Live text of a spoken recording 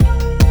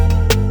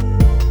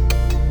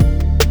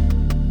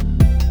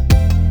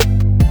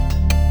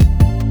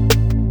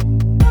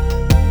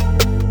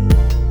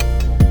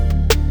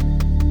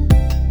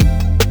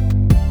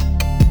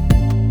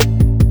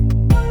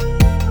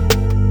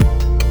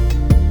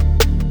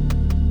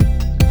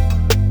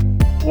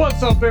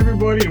What's up,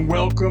 everybody, and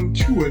welcome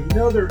to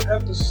another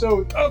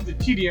episode of the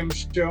TDM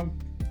Show.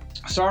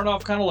 Starting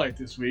off kind of light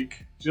this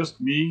week. Just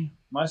me,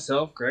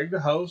 myself, Greg, the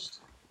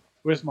host,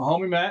 with my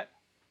homie Matt.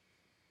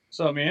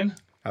 What's up, man?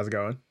 How's it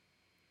going?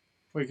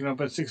 Waking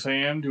up at 6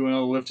 a.m., doing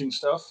all the lifting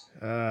stuff.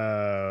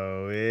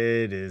 Oh,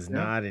 it is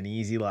not an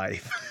easy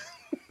life.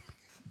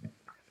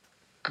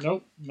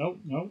 Nope. I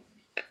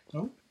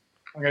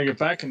gotta get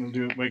back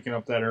into waking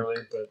up that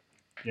early, but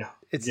yeah.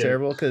 It's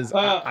terrible because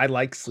I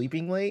like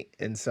sleeping late,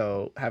 and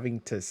so having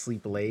to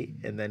sleep late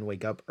and then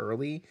wake up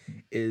early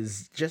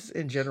is just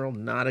in general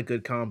not a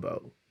good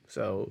combo.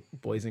 So,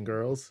 boys and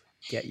girls,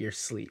 get your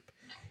sleep.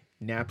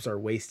 Naps are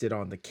wasted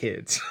on the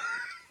kids.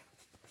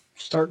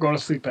 Start going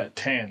to sleep at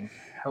 10.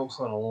 Helps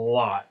a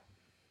lot.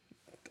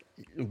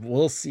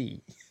 We'll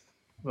see.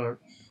 But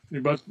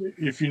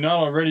if you're not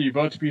already, you're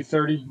about to be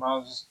 30.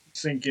 Might just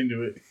sink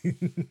into it.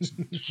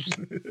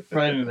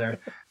 Right into there.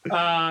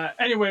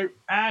 Anyway,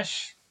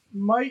 Ash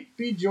might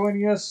be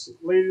joining us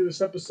later this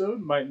episode.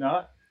 Might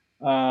not.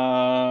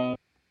 Yeah,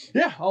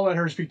 I'll let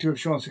her speak to it if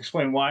she wants to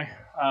explain why.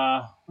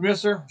 I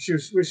miss her.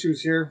 Wish she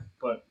was here,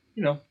 but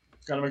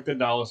gotta make the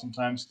dollar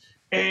sometimes.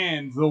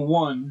 And the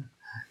one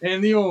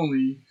and the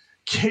only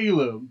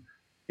Caleb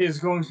is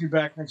going to be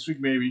back next week,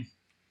 maybe.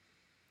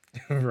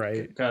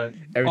 Right.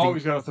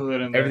 Always gotta throw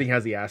that in there. Everything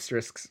has the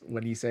asterisks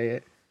when you say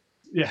it.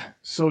 Yeah.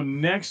 So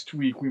next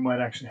week we might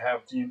actually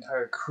have the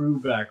entire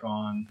crew back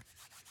on,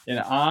 and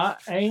I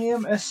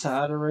am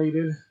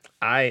excited.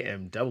 I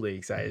am doubly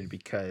excited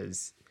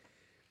because,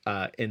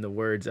 in the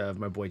words of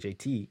my boy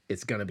JT,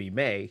 it's gonna be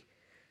May,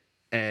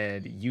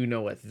 and you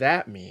know what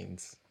that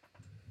means.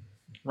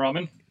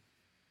 Ramen.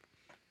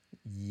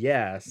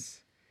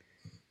 Yes.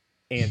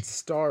 And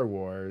Star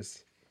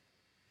Wars,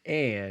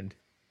 and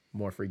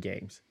more free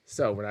games.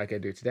 So we're not gonna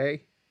do it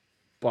today,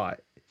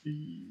 but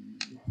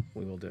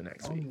we will do it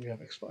next week. We have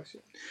Xbox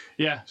yet.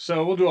 Yeah,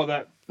 so we'll do all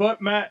that.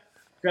 But Matt,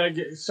 gotta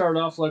get started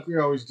off like we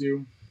always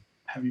do.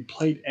 Have you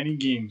played any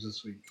games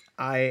this week?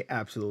 I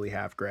absolutely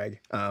have, Greg.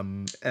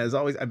 As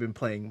always, I've been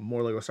playing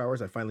more Lego Star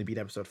Wars. I finally beat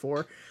episode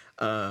 4.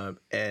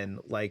 And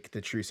like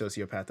the true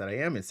sociopath that I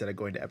am, instead of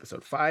going to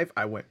episode 5,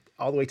 I went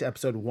all the way to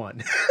episode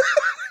 1.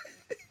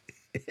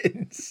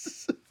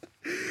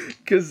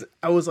 Because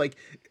I was like,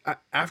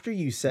 after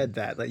you said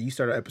that you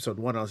started episode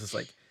 1, I was just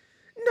like,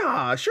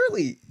 nah,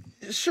 surely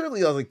I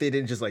was like, they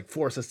didn't just like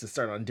force us to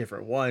start on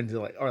different ones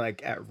or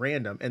like at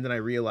random. And then I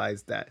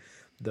realized that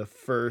the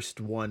first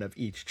one of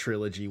each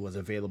trilogy was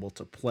available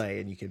to play,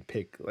 and you can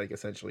pick like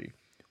essentially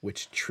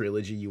which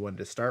trilogy you wanted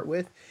to start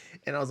with.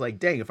 And I was like,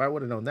 dang, if I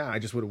would have known that, I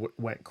just would have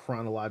went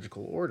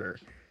chronological order,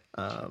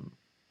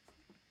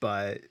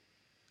 but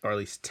or at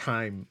least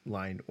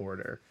timeline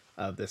order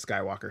of the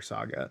Skywalker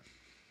saga.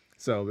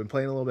 So I've been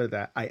playing a little bit of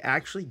that. I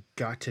actually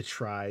got to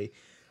try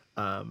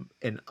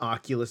an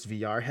Oculus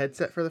VR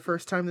headset for the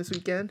first time this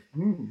weekend.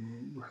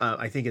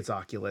 I think it's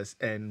Oculus,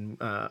 and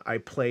I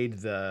played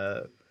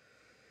the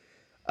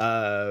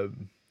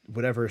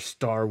whatever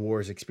Star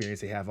Wars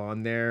experience they have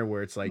on there,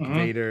 where it's like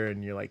Vader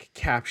and you're like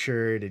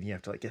captured and you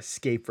have to like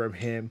escape from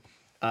him.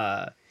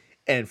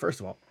 And first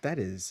of all, that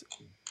is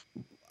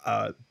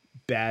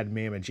bad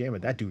mamma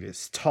jamma. That dude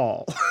is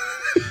tall.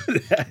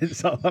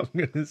 That's all I'm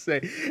gonna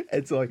say.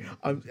 And so like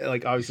I'm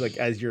like obviously like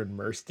as you're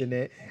immersed in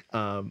it,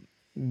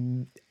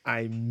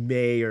 I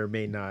may or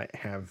may not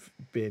have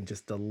been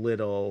just a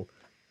little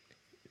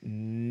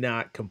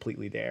not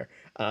completely there.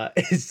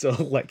 So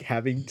like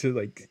having to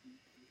like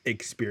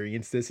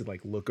experience this and like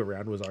look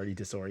around was already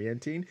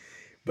disorienting.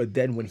 But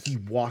then when he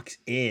walks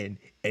in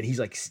and he's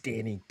like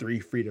standing 3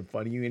 feet in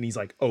front of you and he's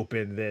like,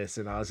 open this,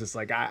 and I was just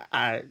like,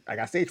 I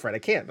got stage fright. I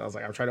can't. And I was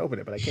like, I'm trying to open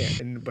it, but I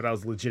can't. But I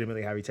was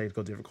legitimately having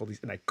technical difficulties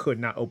and I could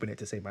not open it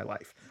to save my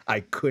life. I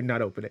could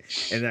not open it.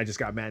 And then I just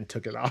got mad and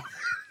took it off.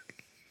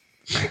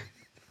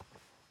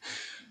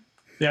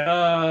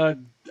 Yeah,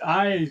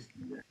 I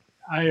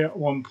at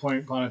one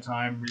point upon a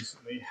time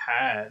recently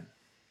had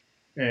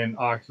an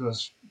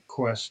Oculus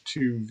Quest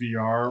 2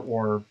 VR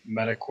or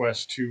Meta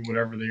Quest 2,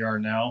 whatever they are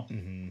now.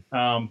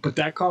 But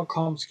that got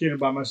confiscated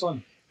by my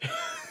son.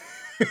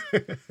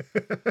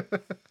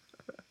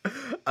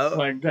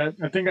 Like that,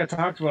 I think I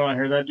talked about it on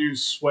here. That dude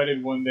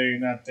sweated one day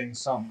and that thing's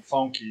something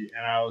funky,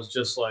 and I was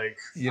just like,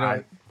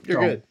 you're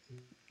good.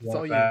 That's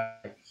all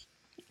back.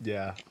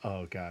 Yeah.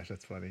 Oh gosh,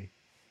 that's funny.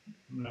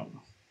 No.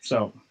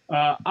 So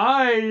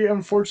I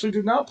unfortunately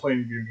did not play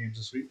any video games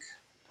this week.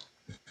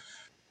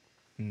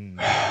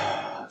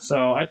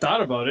 So I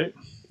thought about it.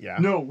 Yeah.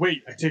 No,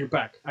 wait, I take it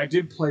back. I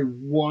did play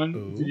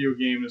one video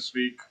game this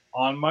week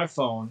on my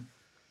phone.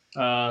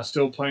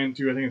 Still playing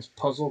through, I think it's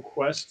Puzzle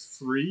Quest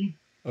 3.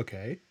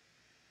 Okay.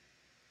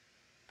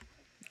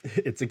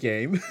 It's a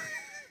game.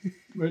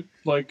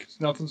 Like, it's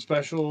nothing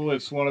special.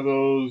 It's one of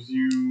those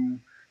you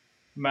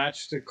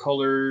match the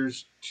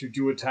colors to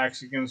do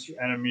attacks against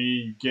your enemy.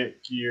 You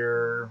get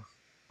gear,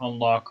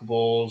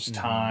 unlockables,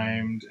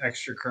 timed,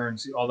 extra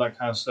currency, all that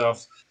kind of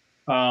stuff.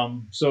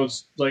 So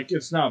it's like,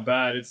 it's not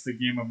bad. It's the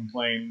game I've been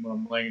playing when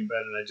I'm laying in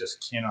bed and I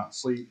just cannot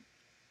sleep.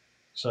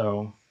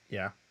 So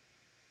yeah,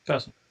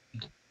 that's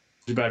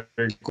Be back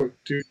very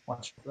quick to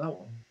watch that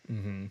one.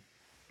 Mm-hmm.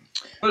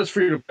 But it's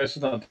free to play, so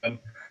not bad.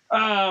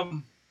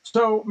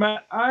 So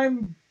Matt, I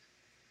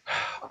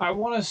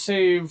want to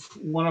save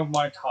one of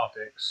my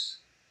topics,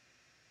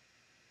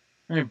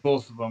 maybe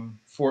both of them,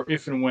 for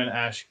if and when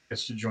Ash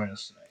gets to join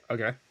us tonight.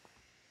 Okay,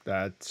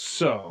 that's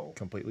So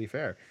completely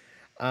fair.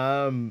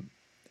 Um,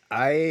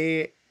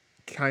 I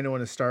kind of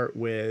want to start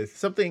with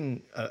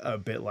something a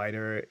bit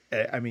lighter.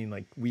 I mean,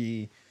 like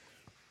we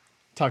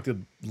talked a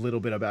little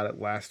bit about it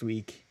last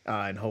week,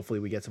 and hopefully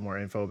we get some more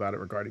info about it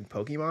regarding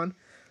Pokemon.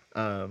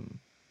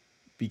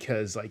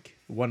 Because like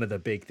one of the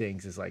big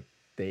things is like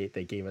they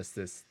gave us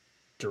this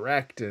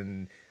direct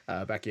and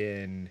back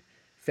in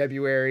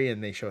February,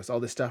 and they show us all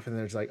this stuff, and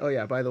there's like, oh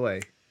yeah, by the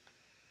way,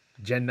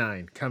 Gen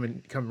 9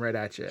 coming right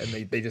at you,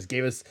 and they just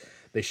gave us,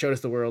 they showed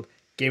us the world,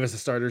 gave us the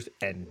starters,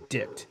 and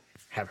dipped.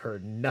 Have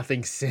heard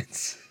nothing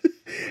since.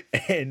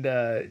 And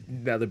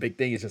now the big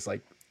thing is just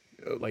like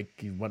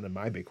one of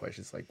my big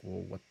questions, like,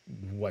 well,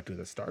 what do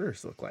the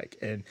starters look like?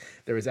 And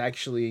there was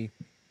actually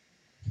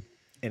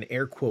an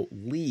air quote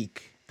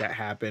leak that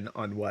happened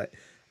on what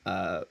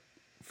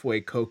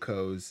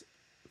Fuecoco's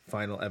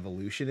final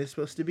evolution is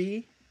supposed to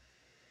be.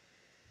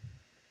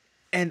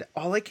 And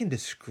all I can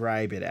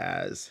describe it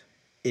as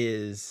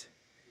is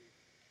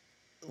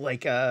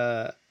like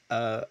a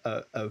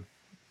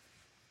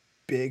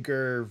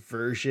bigger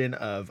version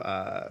of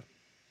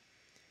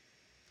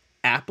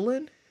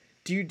Applin.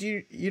 Do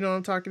you know what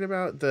I'm talking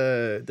about?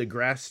 The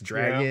grass yeah,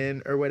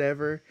 dragon or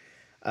whatever.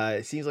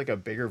 It seems like a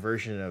bigger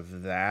version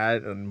of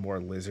that and more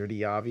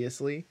lizardy,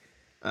 obviously.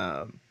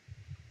 And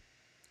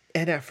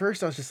at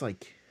first I was just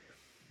like,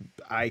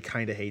 I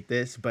kind of hate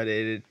this, but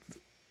it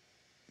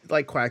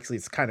like Quaxley,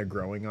 it's kind of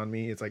growing on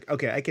me. It's like,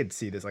 okay, I could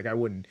see this. I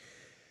wouldn't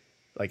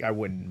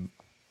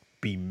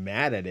be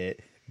mad at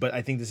it, but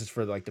I think this is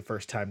for like the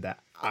first time that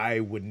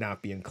I would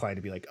not be inclined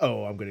to be like,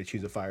 oh, I'm going to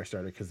choose a fire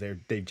starter because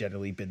they've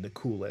generally been the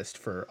coolest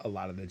for a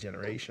lot of the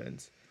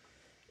generations.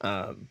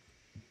 But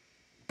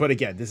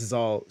again, this is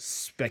all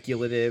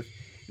speculative.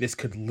 This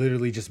could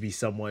literally just be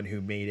someone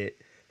who made it,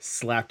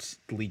 slapped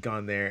leak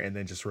on there, and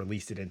then just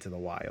released it into the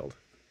wild.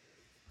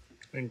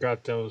 and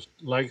got those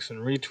likes and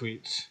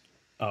retweets.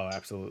 Oh,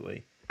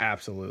 absolutely.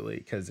 Absolutely.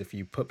 Because if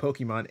you put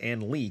Pokemon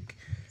and Leak,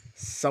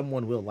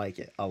 someone will like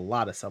it. A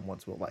lot of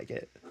someones will like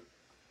it.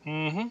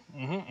 And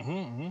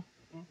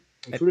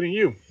Including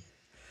you.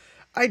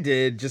 I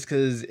did just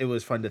because it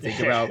was fun to think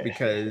about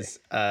because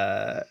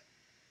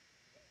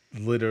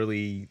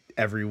literally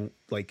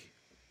like,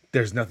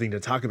 there's nothing to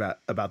talk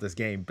about this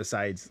game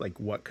besides like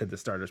what could the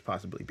starters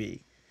possibly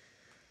be.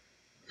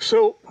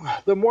 So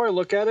the more I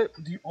look at it,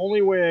 the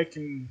only way I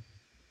can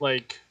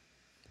like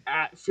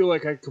feel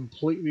like I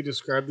completely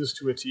describe this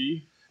to a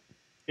T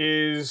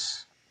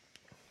is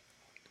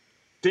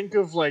think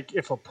of like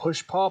if a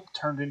push pop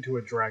turned into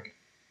a dragon,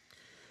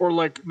 or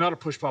like not a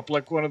push pop,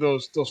 like one of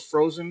those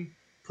frozen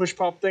push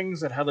pop things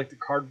that had like the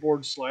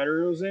cardboard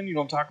sliders in. You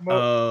know what I'm talking about?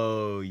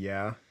 Oh,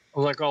 yeah.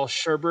 Or like all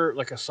sherbet,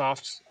 like a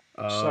soft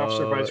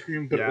serve ice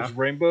cream, but it was Yeah.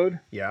 rainbowed.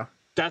 Yeah.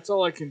 That's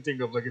all I can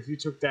think of. Like if you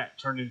took that and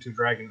turned it into a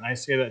dragon, I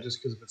say that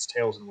just because of its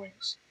tails and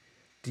wings.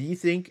 Do you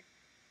think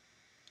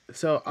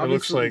so? It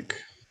looks Obviously, like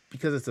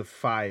because it's a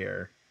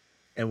fire,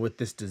 and with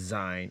this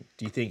design,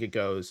 do you think it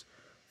goes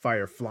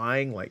fire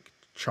flying like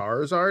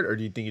Charizard, or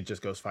do you think it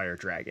just goes fire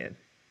dragon?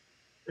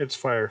 it's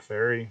Fire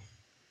Fairy.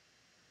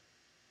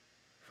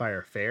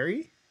 Fire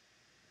fairy?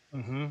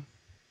 Mm-hmm.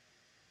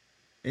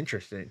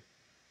 Interesting.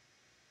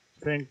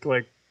 Think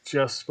like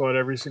just about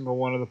every single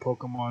one of the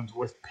Pokemons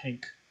with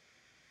pink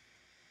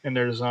in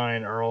their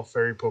design are all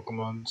fairy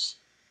Pokemons.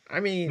 I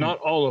mean, Not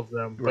all of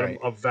them, but right.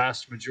 a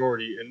vast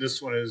majority. And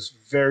this one is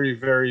very,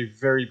 very,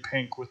 very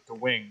pink with the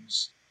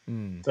wings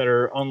Mm. that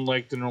are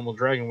unlike the normal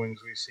dragon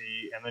wings we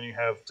see. And then you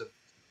have the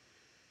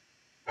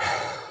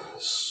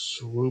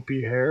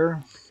swoopy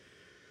hair.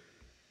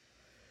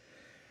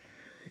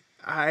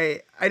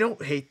 I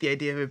don't hate the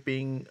idea of it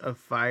being a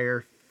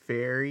fire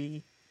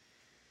fairy,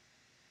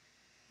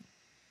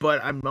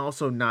 but I'm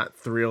also not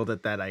thrilled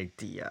at that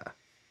idea.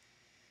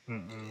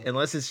 Mm-mm.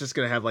 Unless it's just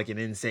gonna have like an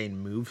insane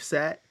move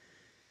set,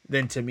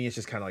 then to me it's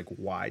just kind of like,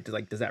 why?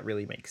 Does that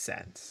really make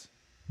sense?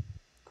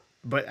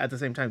 But at the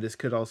same time, this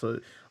could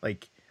also,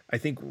 like, I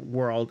think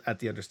we're all at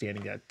the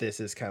understanding that this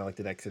is kind of like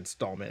the next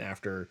installment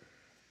after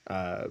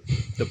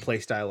the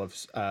playstyle of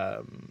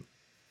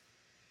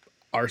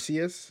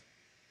Arceus,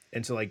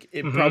 and so like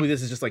it Mm-hmm. probably,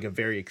 this is just like a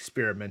very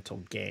experimental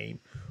game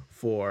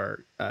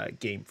for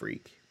Game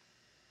Freak.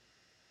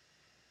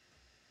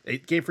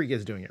 Game Freak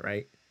is doing it,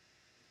 right?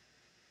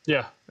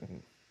 Yeah.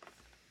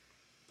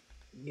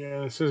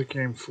 Yeah, this is a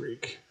Game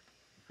Freak.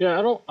 Yeah,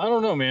 I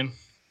don't know, man.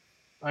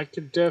 I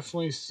could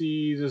definitely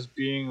see this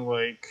being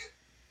like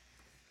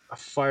a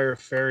fire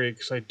fairy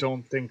because I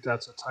don't think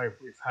that's a type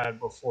we've had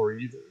before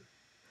either.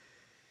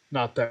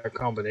 Not that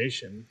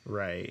combination.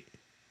 Right.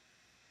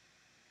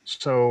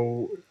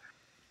 So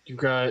you've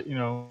got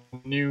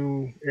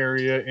new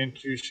area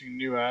introducing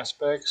new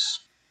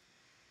aspects.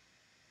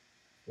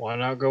 Why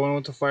not go in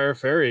with the fire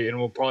fairy? And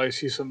we'll probably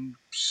see some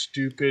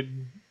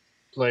stupid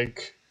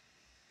like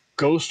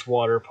ghost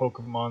water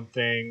Pokemon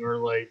thing, or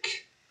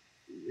like,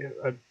 you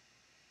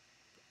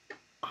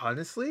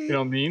Honestly, know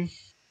what I mean?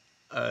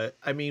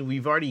 I mean,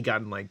 we've already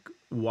gotten like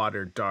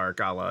water dark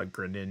a la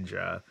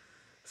Greninja.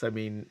 So, I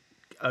mean,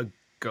 a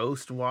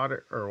ghost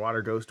water or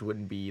water ghost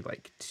wouldn't be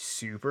like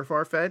super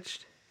far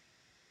fetched.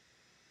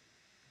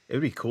 It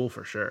would be cool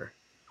for sure.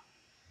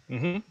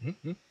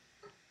 Mm-hmm.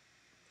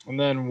 And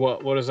then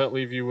what does that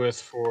leave you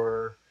with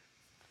for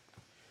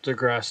the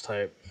grass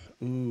type?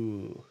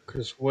 Ooh.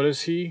 Because what is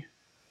he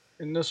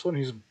in this one?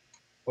 He's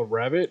a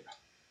rabbit.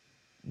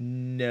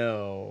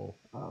 No.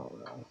 I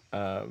don't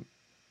know.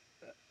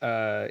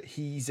 Um,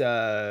 he's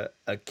a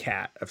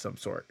cat of some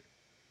sort.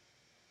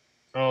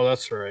 Oh,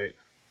 that's right.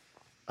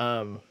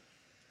 Um,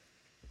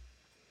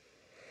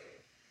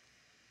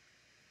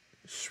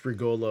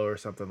 Sprigolo or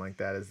something like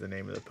that is the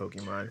name of the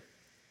Pokemon.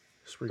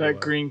 That Sprigolo.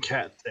 green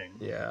cat thing.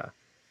 Yeah.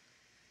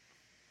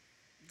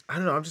 I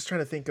don't know. I'm just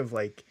trying to think of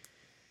like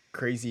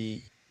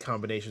crazy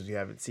combinations we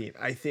haven't seen.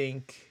 I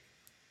think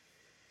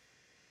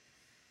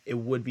it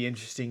would be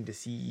interesting to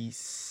see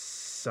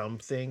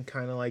something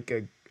kind of like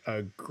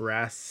a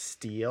grass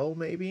steel,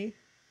 maybe.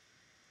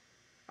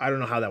 I don't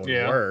know how that would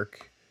Yeah.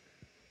 work,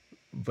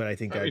 but I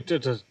think that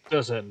It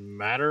doesn't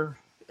matter.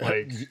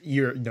 Like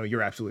you're no,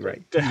 you're absolutely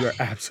right. You are you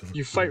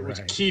absolutely fight with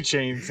right.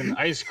 keychains and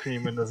ice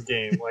cream in this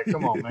game. Like,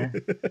 come on, man.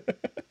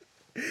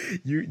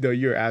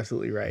 You're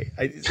absolutely right.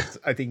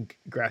 I think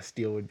grass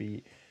steel would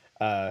be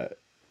uh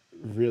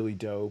really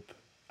dope.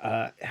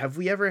 Have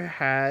we ever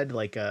had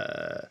like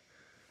a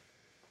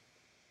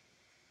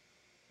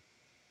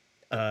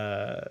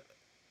uh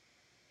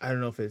I don't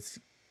know if it's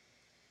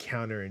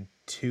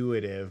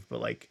counterintuitive,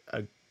 but like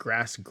a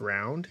grass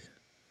ground?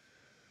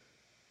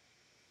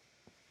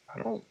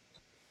 I don't.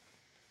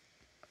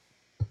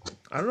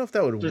 I don't know if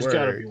that would There's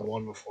got to work. be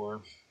one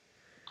before.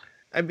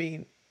 I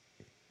mean,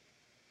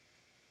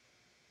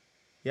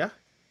 yeah,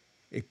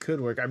 it could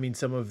work. I mean,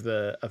 some of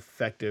the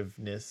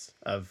effectiveness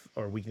of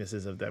or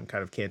weaknesses of them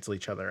kind of cancel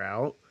each other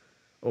out,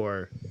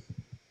 or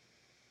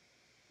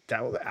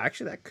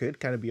that could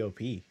kind of be OP.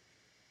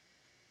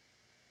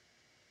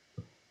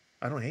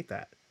 I don't hate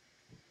that.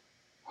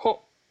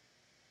 Ho-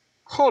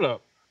 Hold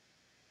up,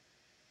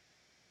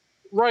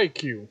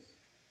 Raikou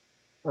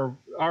or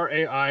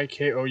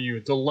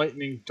Raikou, the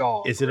lightning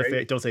dog, Is it a right?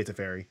 fairy? Don't say it's a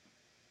fairy.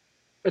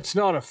 It's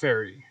not a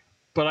fairy,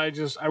 but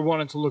I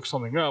wanted to look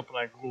something up, and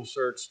I Google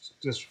searched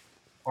this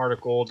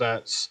article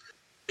that's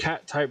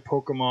cat type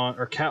Pokemon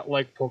or cat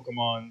like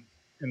Pokemon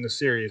in the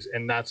series,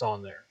 and that's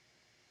on there.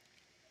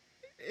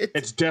 It's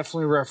It's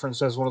definitely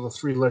referenced as one of the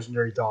three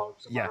legendary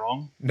dogs. Am I yeah.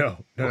 wrong? No,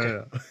 no, Okay,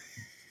 no, no.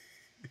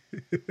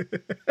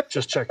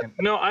 just checking.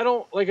 No, I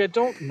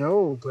don't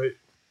know, but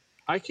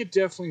I could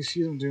definitely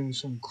see them doing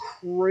some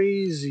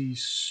crazy,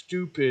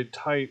 stupid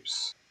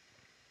types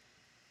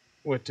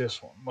with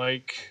this one.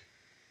 Like,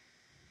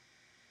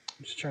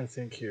 I'm just trying to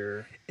think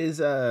here.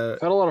 Is I've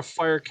had a lot of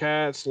fire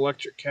cats,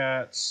 electric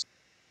cats,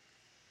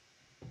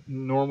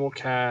 normal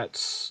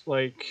cats.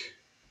 Like,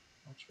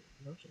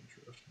 that's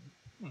interesting.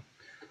 Hmm.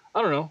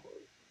 I don't know.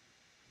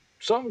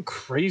 Something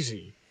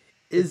crazy.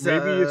 Like is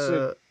maybe it's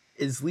a. uh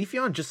is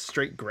Leafeon just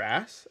straight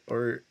grass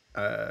or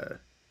because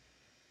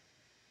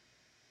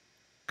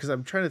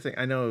I'm trying to think.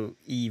 I know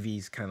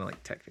Eevee's kind of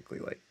like technically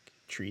like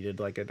treated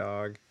like a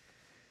dog,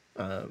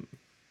 um,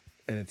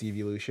 in its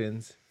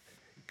evolutions.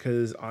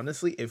 Because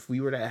honestly, if we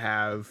were to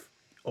have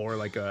or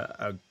like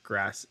a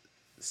grass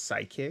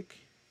psychic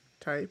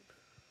type,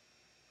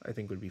 I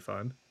think would be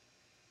fun.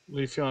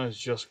 Leafeon is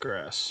just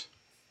grass.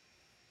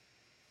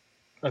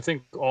 I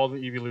think all the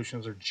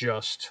evolutions are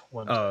just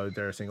one type. Oh,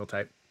 they're a single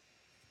type.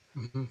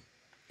 Mm-hmm.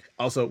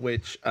 Also,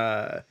 which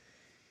for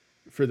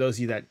those of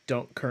you that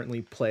don't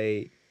currently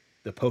play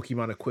the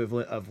Pokemon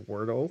equivalent of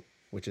Wordle,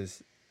 which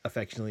is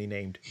affectionately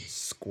named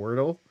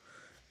Squirtle,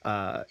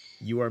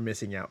 you are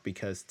missing out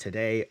because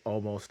today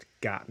almost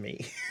got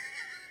me.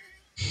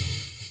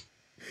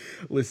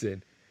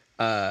 Listen,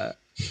 uh,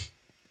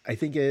 I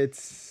think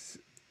it's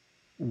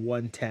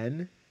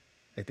 110.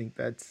 I think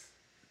that's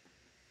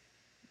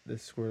the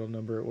Squirtle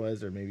number it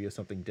was, or maybe it was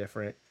something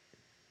different.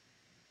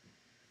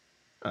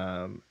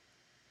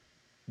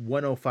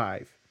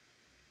 105.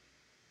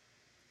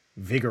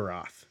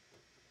 Vigoroth.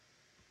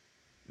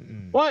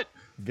 What?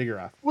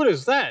 Vigoroth. What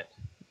is that?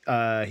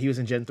 He was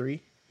in Gen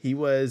 3. He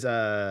was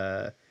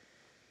the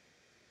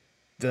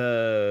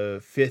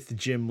fifth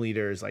gym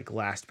leader's like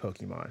last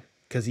Pokemon.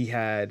 Because he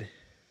had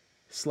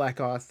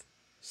Slackoth,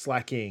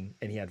 Slacking,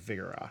 and he had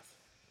Vigoroth.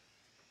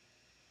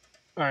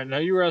 All right, now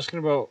you were asking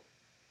about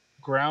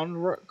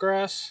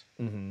grass.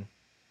 Mm-hmm.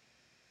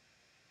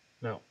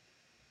 No,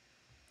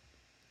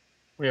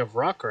 we have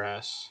rock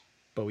grass.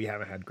 But we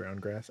haven't had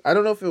ground grass. I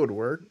don't know if it would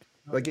work.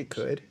 Like it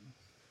could.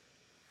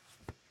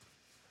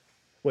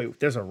 Wait,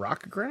 there's a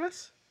rock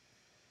grass?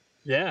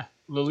 Yeah,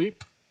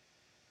 Lilip.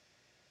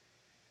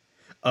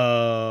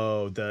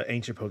 Oh, the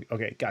ancient Pokemon.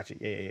 Okay, gotcha.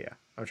 Yeah.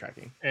 I'm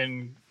tracking.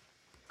 And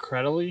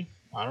Cradily.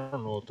 I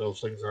don't know what those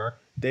things are.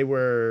 They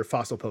were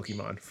fossil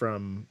Pokemon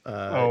from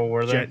Oh,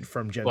 were they Gen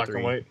black and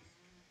 3. white?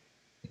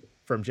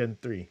 From Gen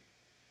 3.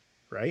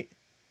 right?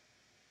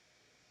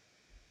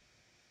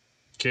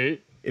 Okay,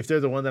 If they're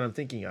the one that I'm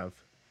thinking of.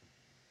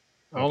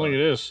 I Hold don't think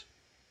on. it is.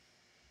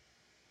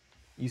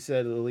 You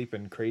said Leap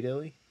and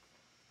Cradily?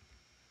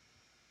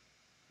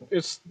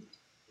 It's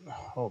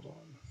hold on.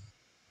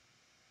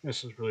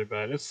 This is really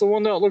bad. It's the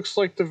one that looks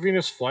like the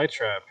Venus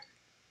flytrap.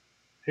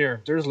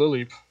 Here, there's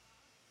Lilleep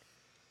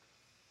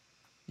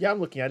Yeah, I'm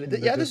looking at it.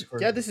 in the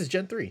Discord. This is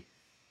Gen 3.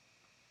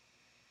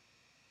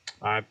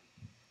 I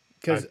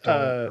Because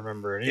don't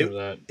remember any of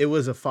that. it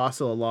was a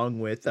fossil along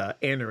with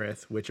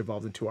Anorith, which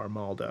evolved into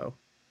Armaldo.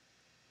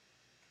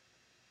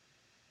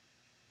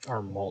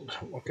 Armalt.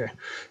 Okay,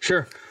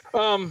 sure.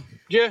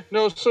 Yeah,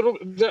 no. So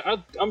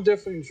I'm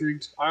definitely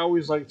intrigued. I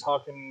always like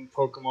talking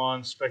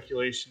Pokemon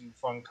speculation,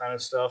 fun kind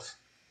of stuff.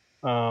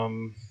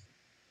 Um,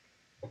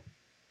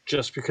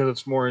 just because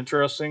it's more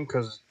interesting.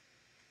 Because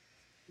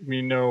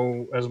we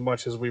know as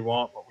much as we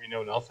want, but we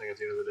know nothing at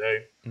the end of the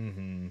day.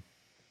 Mm-hmm.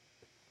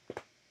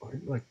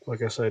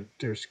 Like I said,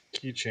 there's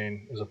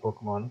Keychain as a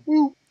Pokemon.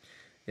 Woo!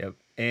 Yep.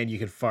 And you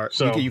can fart.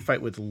 So You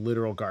fight with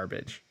literal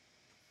garbage.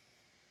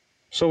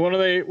 so when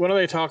are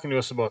they talking to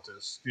us about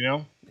this? Do you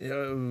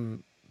know?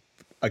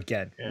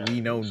 Again, Yeah.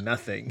 we know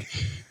nothing.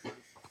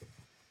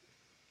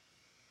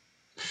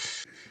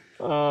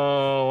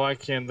 Oh, why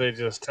can't they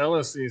just tell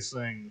us these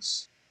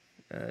things?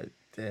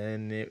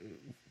 Then it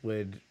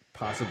would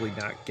possibly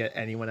not get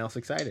anyone else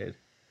excited.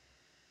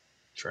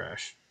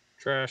 Trash.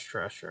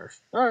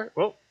 All right,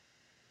 well,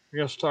 I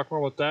guess we'll talk more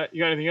about that.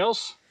 You got anything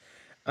else?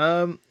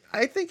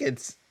 I think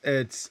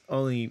it's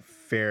only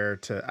fair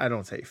to, I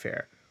don't say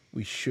fair.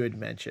 We should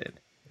mention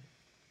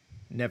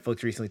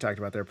Netflix recently talked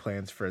about their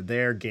plans for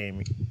their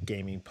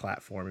gaming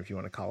platform, if you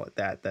want to call it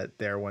that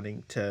they're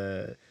wanting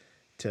to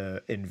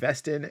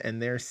invest in,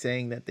 and they're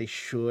saying that they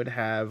should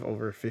have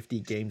over 50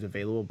 games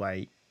available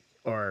by,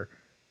 or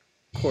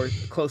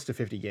close to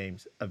 50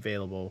 games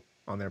available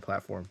on their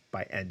platform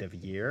by end of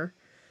year.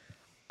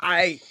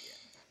 I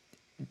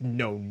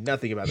know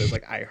nothing about this.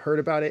 Like, I heard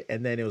about it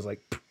and then it was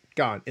like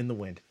gone in the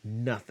wind,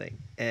 nothing.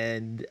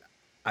 And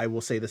I will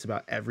say this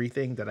about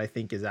everything that I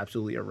think is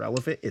absolutely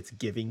irrelevant: it's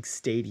giving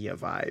Stadia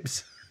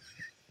vibes.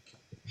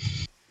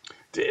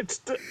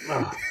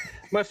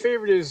 My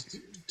favorite is.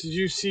 Did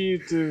you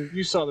see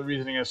you saw the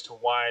reasoning as to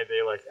why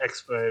they like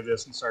expedited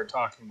this and started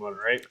talking about it,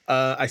 right?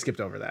 I skipped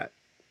over that.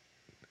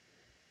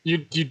 You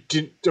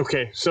didn't.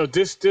 Okay, so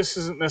this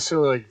isn't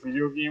necessarily like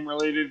video game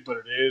related, but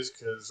it is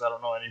because I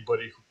don't know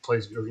anybody who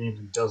plays video games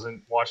and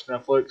doesn't watch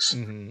Netflix.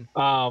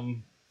 Mm-hmm.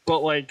 But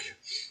like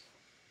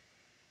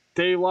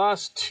they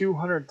lost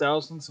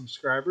 200,000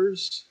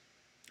 subscribers.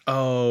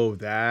 Oh,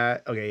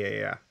 that. Okay,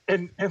 yeah.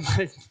 And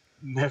like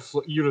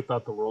Netflix, you'd have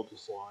thought the world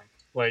was falling.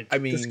 Like I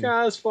the mean,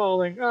 sky is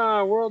falling.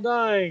 Ah, world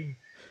dying,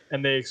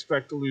 and they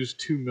expect to lose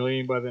 2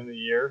 million by the end of the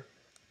year.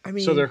 I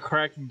So they're mean,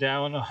 cracking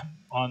down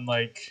on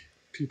like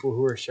people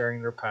who are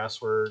sharing their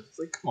passwords. It's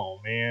like, come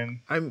on,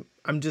 man.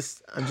 I'm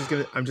just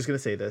gonna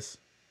say this.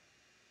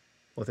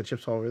 Let the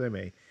chips fall where they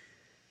may.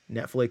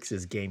 Netflix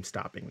is game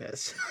stopping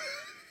this.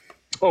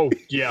 Oh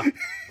yeah,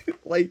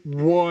 Like,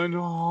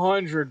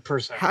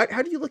 100%.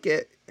 how do you look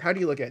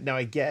at now?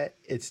 I get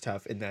it's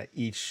tough in that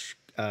each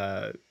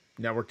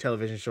network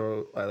television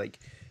show, like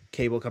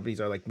cable companies,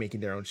 are like making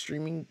their own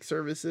streaming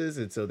services,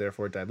 and so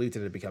therefore it dilutes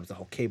and it becomes the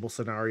whole cable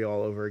scenario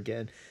all over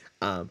again.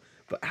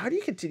 But how do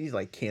you continue to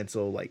like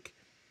cancel like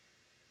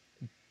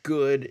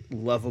good,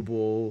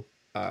 lovable,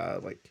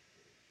 like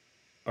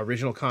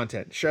original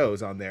content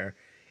shows on there,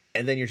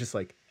 and then you're just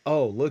like,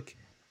 oh look,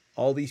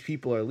 all these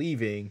people are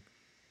leaving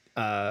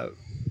uh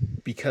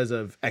because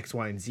of X,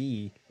 Y, and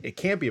Z. It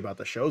can't be about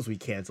the shows we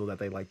cancel that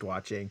they liked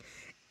watching.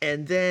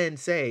 And then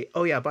say,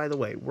 oh yeah, by the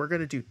way, we're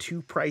gonna do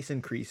 2 price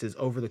increases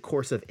over the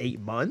course of 8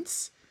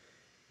 months.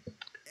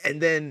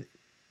 And then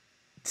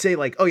say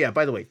like, oh yeah,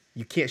 by the way,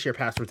 you can't share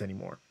passwords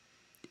anymore.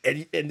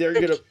 And they're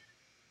gonna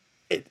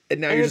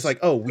and now And you're just it's like,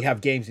 oh, we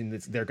have games and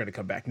they're gonna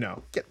come back.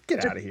 No, get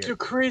out of the here.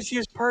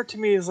 craziest part to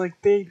me is like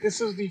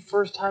this is the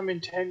first time in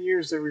 10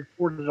 years they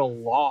reported a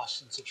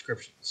loss in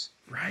subscriptions.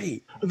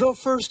 Right. The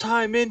first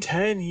time in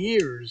 10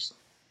 years.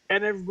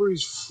 And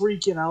everybody's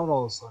freaking out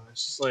all of a sudden.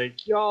 It's just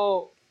like,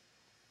 y'all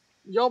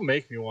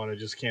make me want to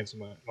just cancel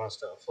my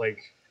stuff. Like,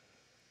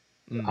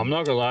 I'm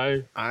not gonna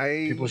lie,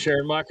 people I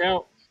sharing my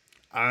account.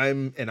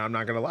 I'm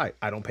not gonna lie,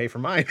 I don't pay for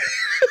mine.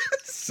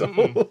 So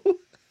Mm-mm.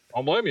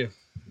 I'll blame you.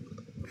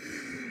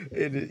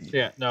 it,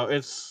 Yeah, no,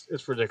 it's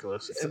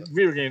ridiculous. And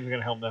video games are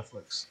gonna help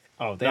Netflix.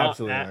 oh, they Not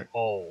absolutely at aren't.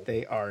 all.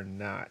 They are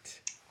not.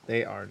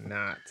 They are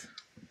not.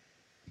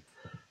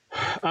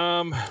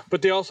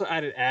 But they also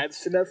added ads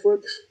to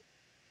Netflix.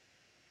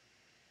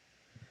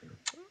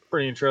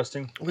 Pretty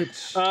interesting.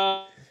 Which,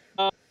 Yeah,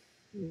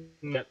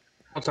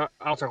 I'll talk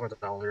about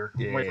that later.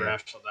 I'm waiting for yeah,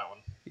 Ash on that one.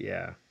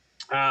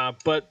 yeah.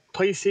 But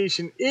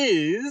PlayStation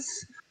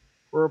is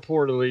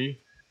reportedly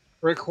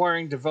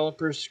requiring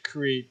developers to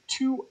create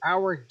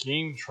 2-hour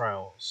game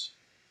trials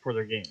for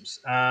their games.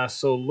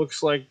 So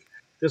looks like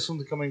this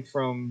one's coming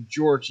from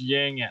George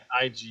Yang at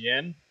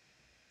IGN.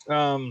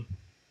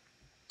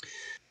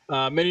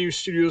 Many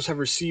studios have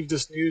received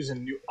this news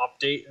and new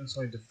update in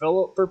Sony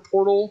Developer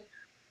Portal,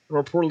 and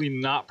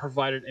reportedly not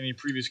provided any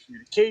previous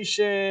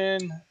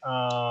communication.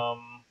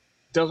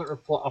 Doesn't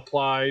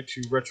apply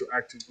to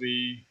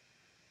retroactively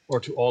or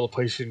to all the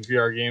PlayStation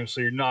VR games, so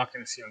you're not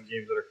going to see on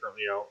games that are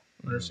currently out.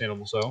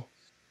 Understandable so.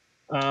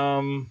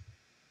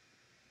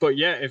 But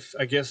yeah,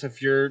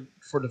 if you're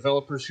for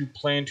developers who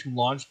plan to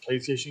launch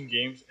PlayStation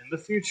games in the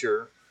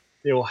future,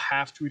 they will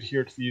have to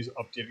adhere to these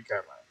updated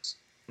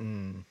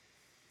guidelines.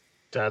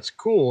 That's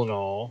cool and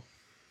all,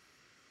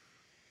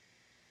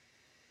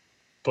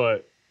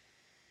 but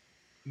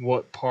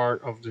what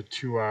part of the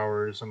 2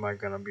 hours am I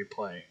gonna be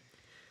playing?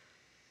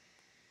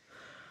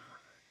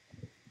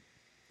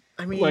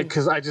 I mean, Like,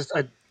 because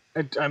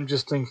I'm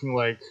just thinking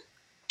like,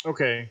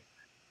 okay,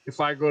 if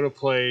I go to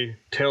play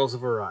Tales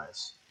of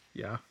Arise,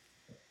 yeah,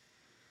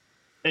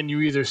 and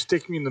you either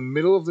stick me in the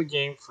middle of the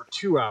game for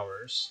 2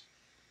 hours,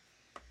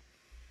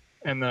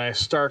 and then I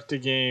start the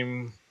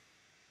game,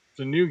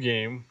 the new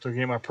game, the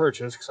game I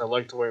purchased because I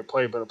like the way it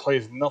played, but it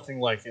plays nothing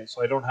like it,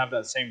 so I don't have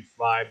that same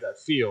vibe, that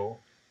feel.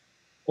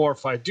 Or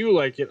if I do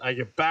like it, I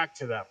get back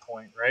to that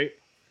point, right?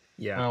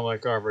 yeah, And I'm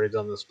like, oh, I've already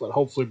done this, but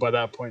hopefully by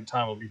that point in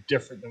time, it'll be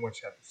different than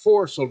what you had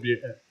before, so it'll be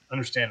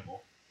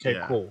understandable. Okay,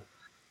 yeah, cool.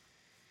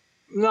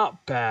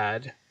 Not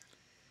bad,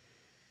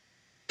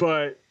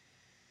 but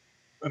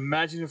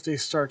imagine if they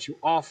start you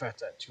off at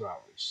that 2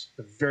 hours,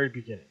 the very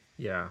beginning.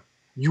 yeah.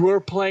 You are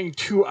playing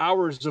 2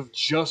 hours of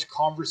just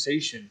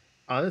conversation.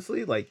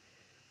 Honestly, like,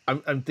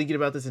 I'm thinking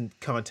about this in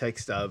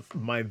context of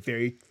my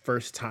very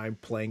first time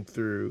playing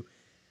through.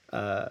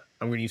 I'm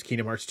going to use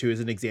Kingdom Hearts 2 as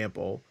an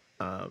example,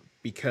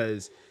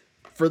 because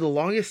for the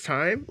longest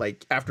time,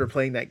 like after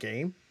playing that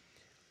game,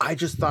 I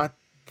just thought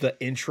the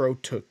intro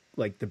took,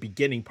 like the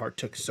beginning part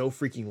took so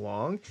freaking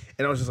long,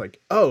 and I was just like,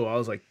 oh, I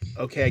was like,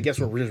 okay, I guess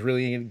we're just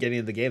really getting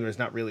into the game. There's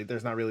not really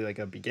like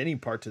a beginning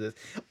part to this,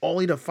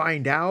 only to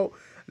find out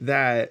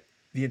that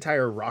the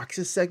entire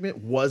Roxas segment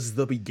was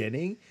the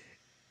beginning,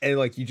 and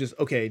like you just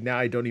okay, now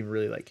I don't even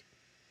really like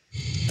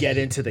get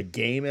into the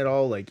game at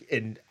all. Like,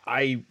 and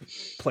I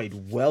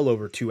played well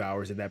over 2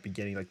 hours in that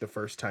beginning, like the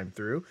first time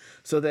through.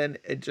 So then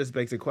it just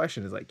begs the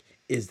question: is like,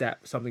 is that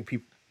something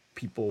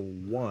people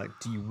want?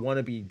 Do you want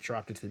to be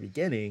dropped into the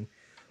beginning,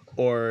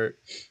 or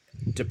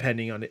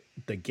depending on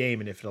the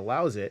game and if it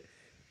allows it,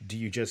 do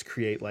you just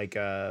create like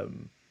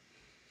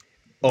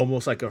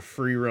almost like a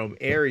free roam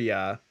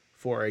area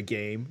for a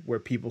game where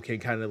people can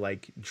kind of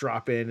like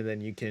drop in and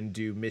then you can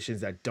do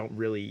missions that don't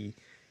really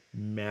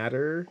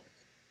matter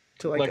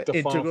to like Like an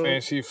the Final integral.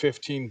 Fantasy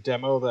 15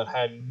 demo that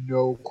had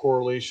no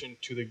correlation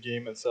to the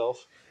game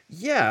itself.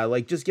 Yeah,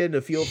 like just getting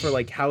a feel for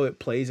like how it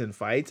plays in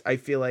fights. I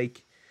feel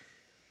like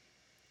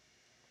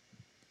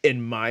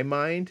in my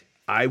mind,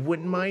 I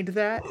wouldn't mind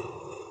that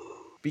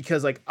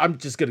because like I'm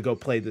just gonna go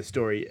play the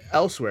story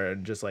elsewhere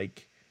and just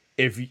like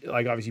if you,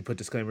 like obviously put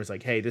disclaimers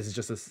like hey this is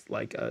just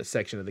like a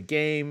section of the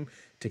game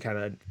to kind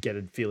of get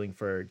a feeling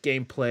for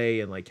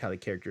gameplay and like how the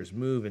characters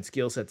move and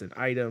skill sets and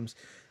items.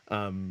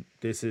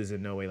 This is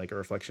in no way like a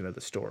reflection of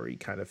the story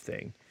kind of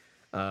thing.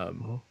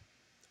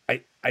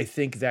 I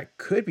think that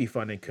could be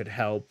fun and could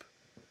help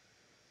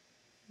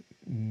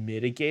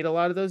mitigate a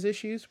lot of those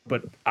issues,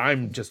 but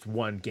I'm just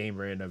one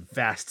gamer in a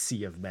vast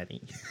sea of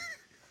many.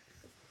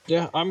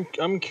 Yeah,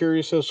 I'm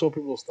curious as to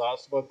people's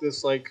thoughts about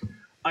this. Like,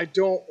 I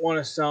don't want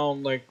to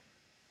sound like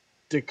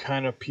the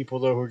kind of people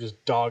though who are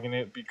just dogging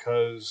it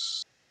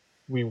because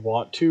we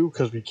want to,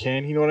 because we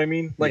can. You know what I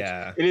mean? Like,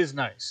 Yeah. it is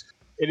nice.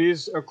 It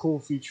is a cool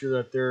feature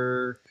that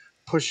they're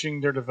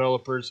pushing their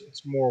developers.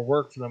 It's more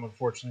work for them,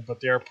 unfortunately, but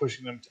they are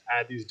pushing them to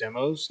add these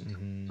demos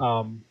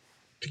Mm-hmm.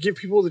 to give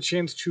people the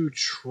chance to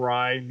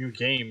try new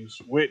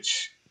games,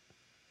 which,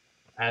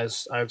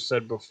 as I've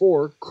said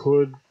before,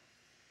 could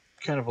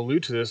kind of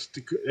allude to this.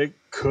 It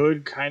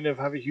could kind of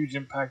have a huge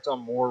impact on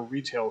more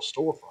retail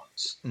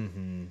storefronts.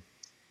 Mm-hmm.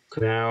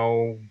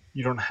 Now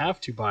you don't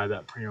have to buy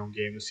that pre-owned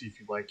game to see if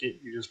you like it.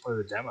 You just play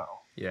the demo.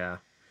 Yeah.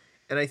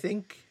 And I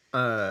think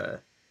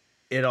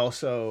it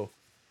also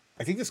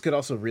I think this could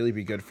also really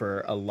be good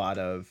for a lot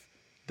of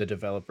the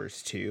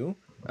developers too,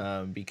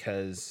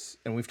 because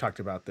and we've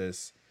talked about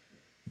this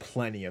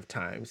plenty of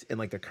times in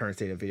like the current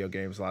state of video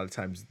games. A lot of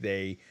times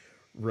they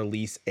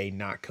release a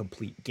not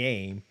complete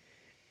game,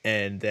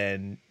 and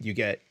then you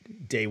get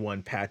day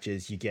 1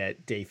 patches, you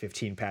get day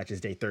 15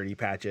 patches, day 30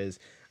 patches,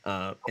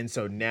 and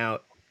so now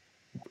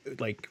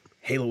like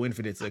Halo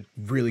Infinite's a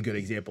really good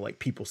example. Like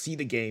people see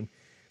the game,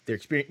 they're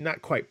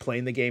not quite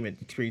playing the game and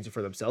experience it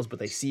for themselves, but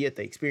they see it,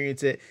 they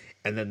experience it,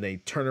 and then they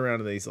turn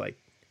around and they's like,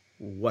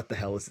 "What the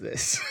hell is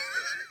this?"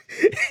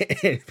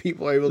 And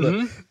people are able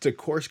Mm-hmm. to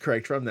course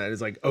correct from that.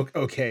 It's like,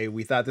 okay,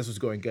 we thought this was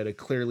going good.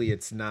 Clearly,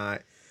 it's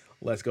not.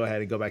 Let's go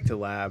ahead and go back to the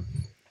lab,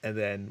 and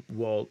then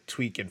we'll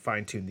tweak and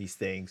fine tune these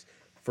things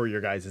for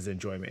your guys'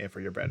 enjoyment and for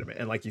your betterment.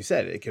 And like you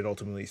said, it could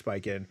ultimately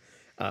spike in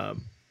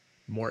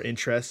more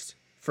interest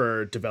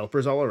for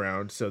developers all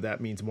around. So that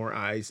means more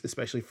eyes,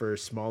 especially for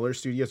smaller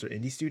studios or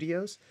indie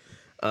studios,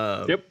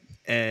 Yep.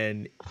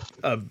 and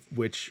of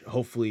which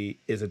hopefully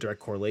is a direct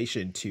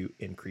correlation to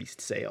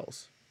increased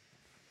sales.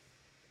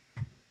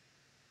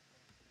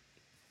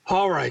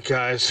 All right,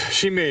 guys,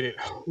 she made it.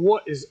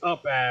 What is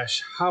up,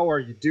 Ash? How are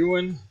you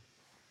doing?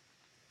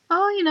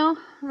 Oh,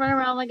 run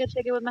around like a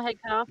chicken with my head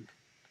cut off.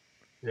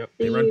 Yep.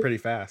 They run The pretty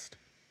fast.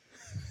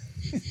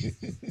 I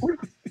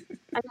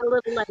got a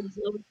little legs,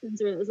 lower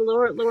sensor. It was a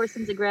lower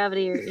sense of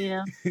gravity,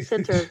 or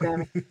center of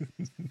gravity.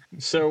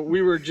 So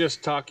we were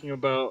just talking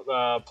about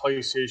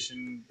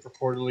PlayStation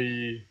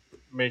reportedly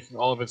making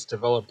all of its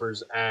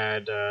developers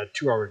add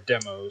 2-hour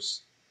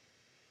demos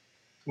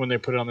when they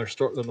put it on their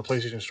store on the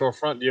PlayStation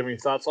storefront. Do you have any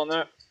thoughts on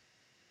that?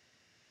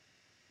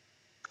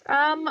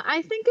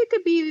 I think it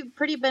could be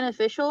pretty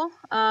beneficial,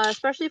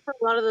 especially for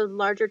a lot of the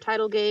larger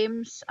title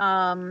games.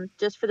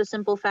 Just for the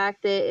simple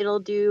fact that it'll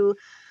do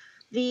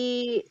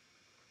the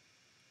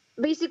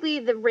basically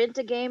the rent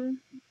a game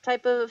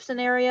type of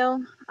scenario.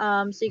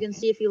 So you can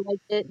see if you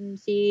liked it and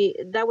see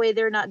that way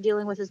they're not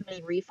dealing with as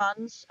many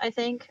refunds, I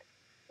think,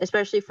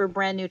 especially for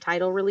brand new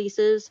title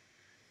releases.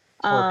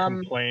 Or Um,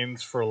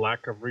 complaints for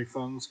lack of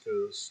refunds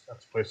because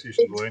that's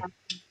PlayStation's way.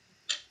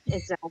 exactly.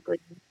 Exactly.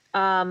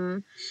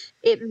 Um,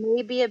 it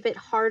may be a bit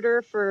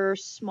harder for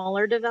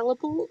smaller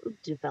developers,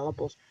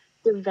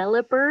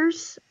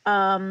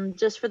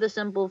 just for the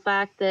simple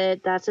fact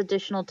that that's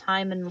additional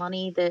time and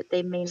money that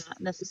they may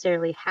not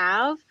necessarily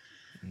have,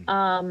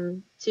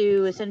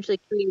 to essentially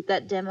create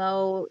that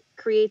demo,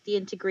 create the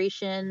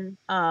integration,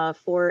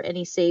 for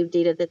any save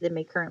data that they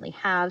may currently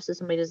have, so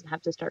somebody doesn't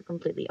have to start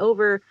completely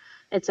over,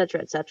 et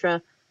cetera, et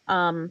cetera.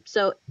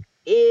 So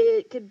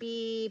it could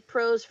be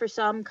pros for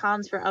some,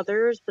 cons for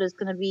others, but it's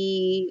going to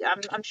be,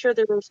 I'm sure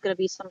there's going to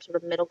be some sort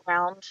of middle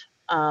ground.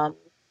 At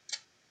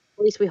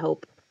least we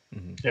hope.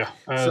 Yeah,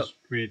 So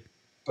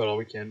but all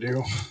we can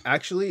do.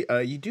 actually,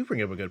 you do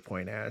bring up a good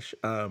point, Ash.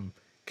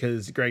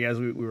 Because Greg, as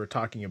we were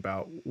talking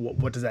about,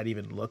 what does that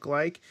even look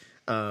like?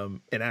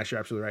 And Ash, you're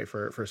absolutely right.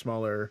 For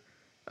smaller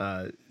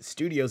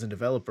studios and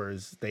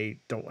developers, they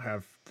don't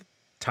have the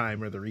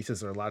time or the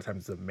resources, or a lot of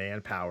times the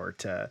manpower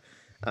to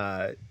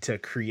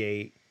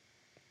create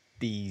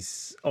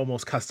these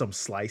almost custom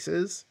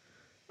slices.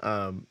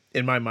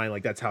 In my mind,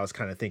 like that's how I was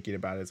kind of thinking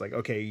about it. It's like,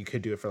 okay, you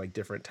could do it for like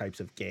different types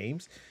of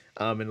games.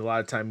 And a lot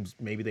of times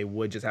maybe they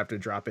would just have to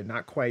drop it,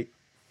 not quite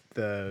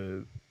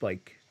the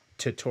like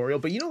tutorial,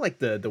 but like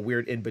the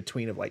weird in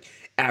between of like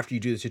after you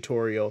do the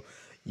tutorial,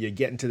 you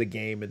get into the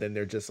game and then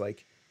they're just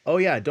like, oh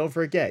yeah, don't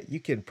forget you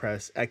can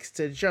press X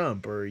to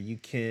jump, or you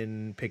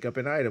can pick up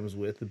an items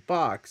with the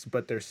box,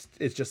 but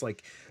it's just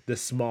like the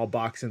small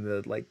box in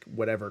the like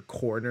whatever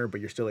corner,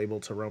 but you're still able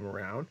to roam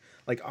around.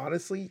 Like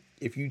honestly,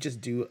 if you just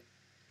do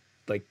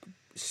like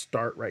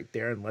start right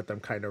there and let them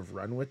kind of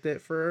run with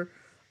it for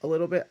a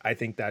little bit, I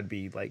think that'd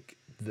be like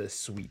the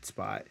sweet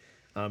spot.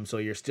 So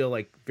you're still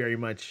like very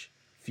much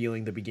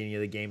feeling the beginning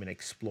of the game and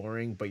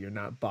exploring, but you're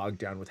not bogged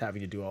down with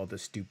having to do all the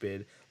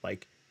stupid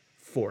like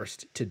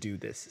forced to do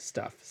this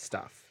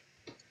stuff.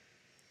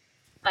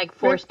 Like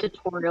forced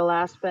tutorial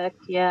aspect,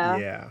 yeah.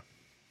 Yeah.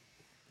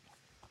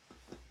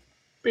 Be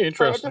But at the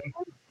interesting.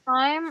 same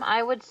time,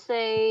 I would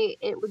say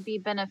it would be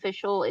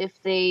beneficial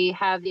if they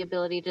have the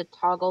ability to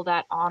toggle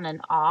that on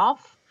and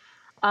off.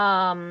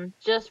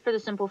 Just for the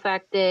simple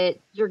fact that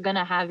you're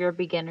gonna have your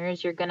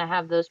beginners, you're gonna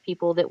have those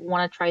people that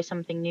want to try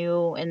something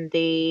new and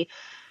they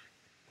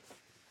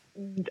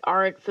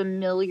aren't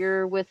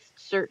familiar with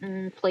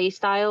certain play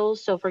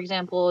styles. So for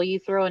example, you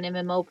throw an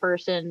MMO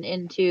person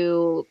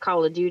into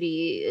Call of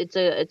Duty, it's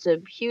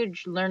a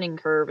huge learning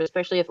curve,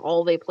 especially if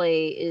all they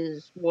play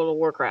is World of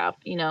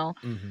Warcraft.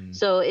 Mm-hmm.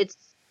 So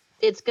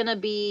it's going to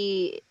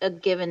be a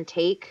give and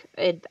take.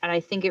 And I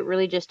think it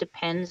really just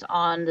depends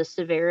on the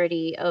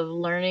severity of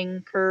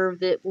learning curve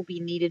that will be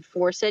needed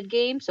for said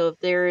game. So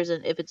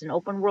if it's an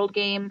open world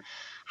game,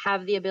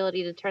 have the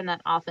ability to turn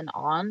that off and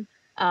on.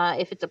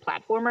 If it's a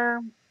platformer,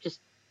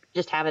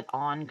 just have it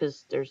on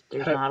because there's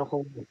Have, not a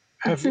whole.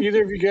 have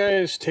either of you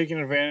guys taken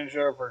advantage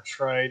of or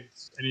tried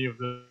any of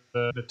the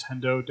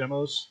Nintendo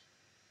demos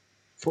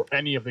for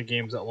any of the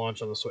games that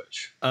launch on the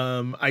Switch?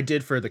 I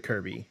did for the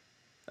Kirby,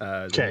 the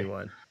new Okay.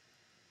 one.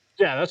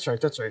 Yeah, that's right.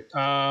 That's right.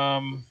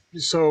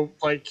 So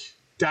like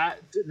that,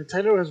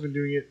 Nintendo has been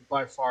doing it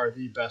by far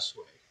the best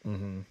way.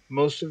 Mm-hmm.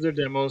 Most of their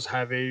demos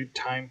have a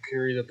time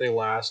period that they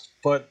last,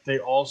 but they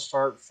all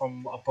start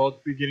from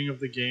about the beginning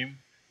of the game.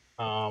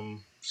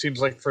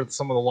 Seems like for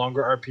some of the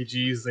longer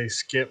RPGs, they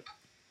skip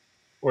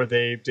or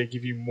they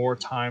give you more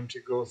time to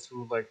go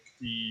through like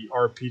the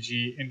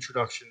RPG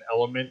introduction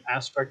element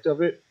aspect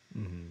of it.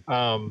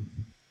 Mm-hmm.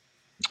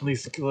 At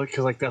least because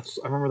like that's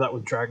I remember that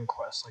with Dragon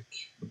Quest. Like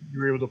you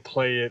were able to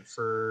play it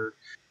for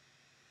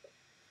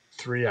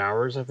 3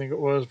 hours, I think it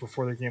was,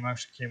 before the game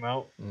actually came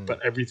out. Mm.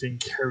 But everything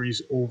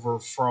carries over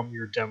from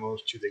your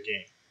demos to the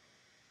game.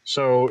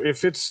 So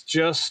if it's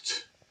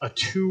just a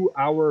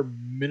 2-hour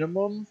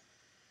minimum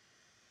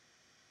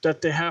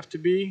that they have to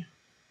be,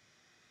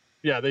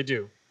 yeah, they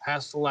do.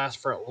 Has to last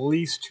for at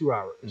least 2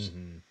 hours.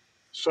 Mm-hmm.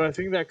 So I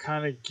think that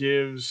kind of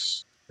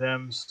gives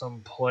them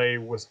some play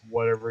with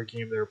whatever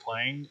game they're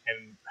playing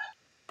and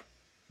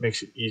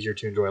makes it easier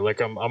to enjoy.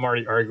 Like I'm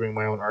already arguing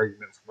my own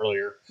argument from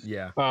earlier.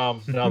 Yeah. Now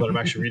that I'm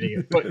actually reading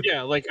it, but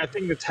yeah, like I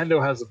think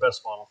Nintendo has the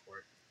best model for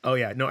it. Oh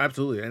yeah, no,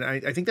 absolutely, and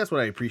I think that's what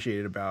I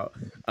appreciated about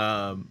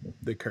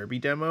the Kirby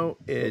demo.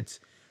 It's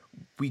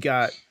we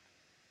got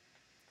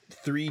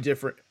three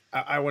different.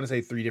 I want to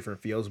say three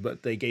different fields,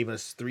 but they gave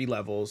us three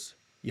levels.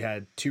 You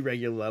had two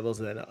regular levels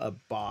and then a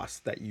boss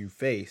that you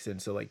face,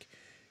 and so like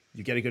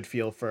you get a good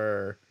feel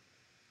for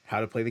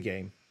how to play the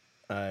game.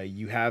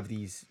 You have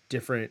these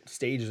different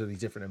stages or these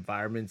different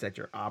environments that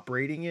you're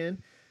operating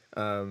in,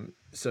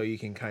 so you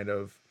can kind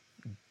of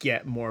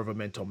get more of a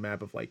mental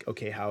map of like,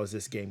 okay, how is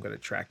this game going to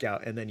track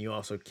out? And then you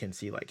also can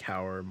see like,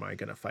 how am I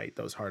going to fight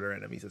those harder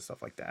enemies and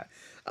stuff like that.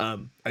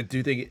 I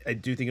do think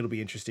it'll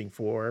be interesting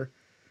for,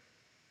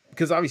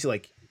 because obviously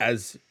like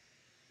as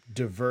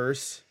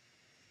diverse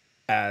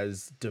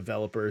as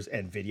developers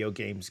and video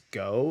games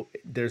go,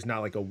 there's not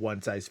like a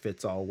one size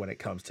fits all when it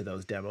comes to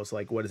those demos.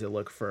 Like, what does it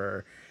look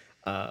for?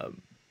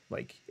 Um,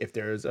 like, if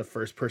there's a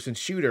first person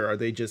shooter, are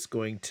they just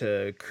going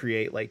to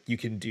create like you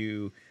can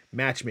do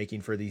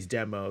matchmaking for these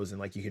demos and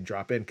like you can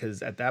drop in?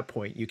 Because at that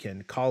point, you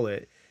can call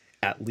it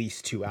at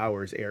least 2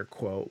 hours, air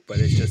quote, but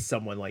it's just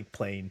someone like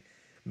playing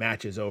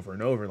matches over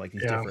and over, like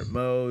these Yeah. different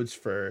modes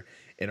for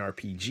an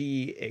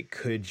RPG. It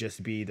could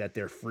just be that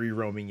they're free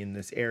roaming in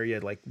this area,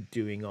 like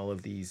doing all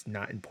of these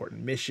not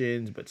important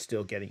missions, but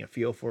still getting a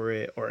feel for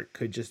it. Or it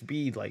could just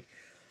be like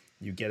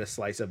you get a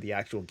slice of the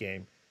actual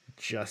game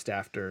just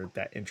after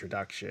that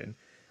introduction,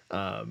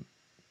 um,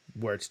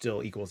 where it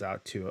still equals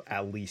out to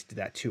at least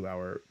that 2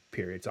 hour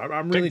period. So I'm I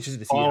really think interested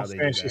to see Final how they do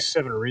Fantasy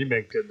that. VII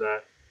Remake did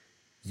that.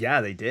 Yeah,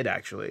 they did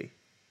actually.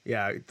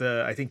 Yeah,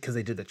 I think because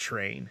they did the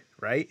train,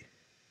 right?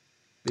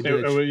 They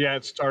It, did it, yeah,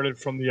 it started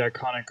from the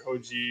iconic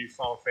OG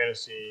Final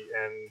Fantasy,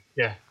 and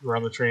yeah,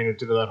 around the train it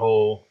did that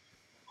whole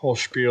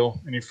spiel,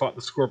 and he fought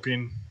the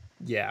Scorpion.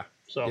 yeah,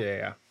 So,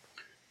 yeah.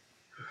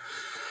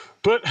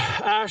 but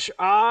Ash,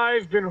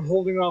 I've been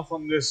holding off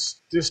on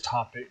this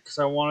topic because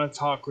I want to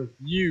talk with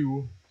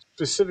you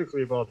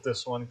specifically about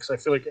this one because I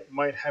feel like it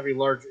might have a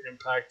larger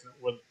impact than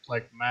it would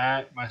like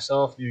Matt,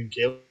 myself, you, and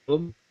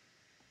Caleb.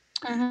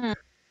 Mhm.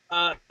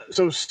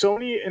 So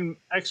Sony and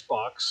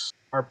Xbox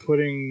are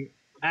putting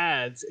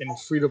ads in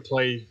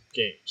free-to-play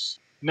games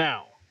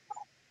now.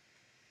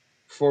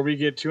 Before we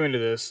get too into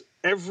this,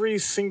 every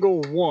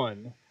single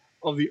one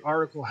of the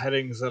article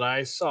headings that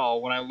I saw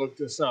when I looked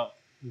this up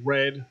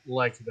read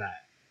like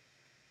that.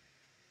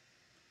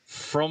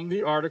 From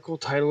the article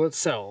title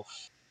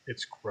itself,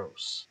 it's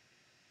gross.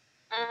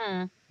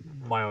 Mhm.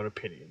 My own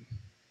opinion.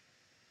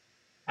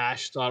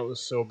 Ash thought it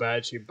was so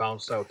bad she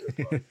bounced out this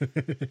book.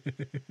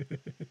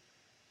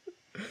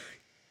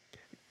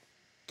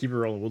 Keep it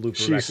rolling. We'll loop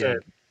her She back said,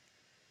 in.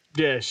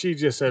 "Yeah." She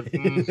just said,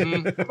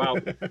 I'm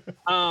out."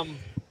 Um.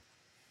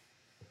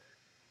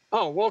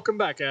 Oh, welcome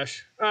back,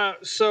 Ash.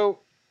 Oop. So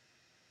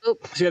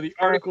yeah, the Sorry.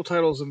 article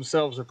titles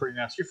themselves are pretty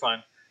nasty. You're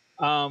fine.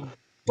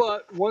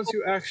 But once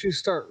you actually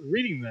start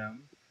reading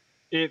them,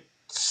 it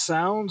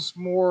sounds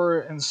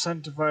more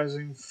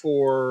incentivizing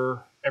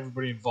for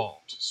everybody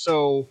involved.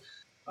 So,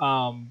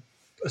 um,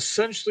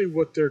 essentially,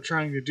 what they're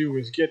trying to do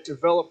is get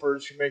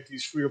developers who make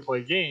these free to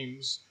play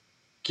games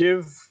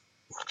give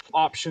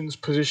options,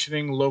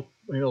 positioning,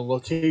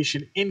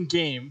 location in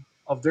game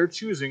of their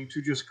choosing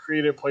to just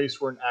create a place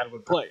where an ad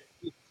would play.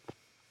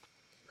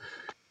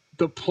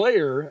 The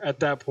player at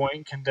that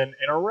point can then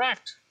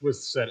interact with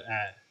said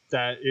ad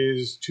that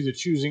is to the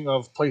choosing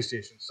of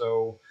PlayStation.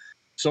 So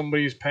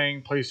somebody's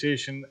paying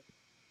PlayStation,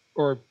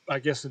 or I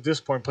guess at this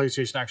point,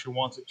 PlayStation actually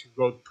wants it to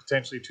go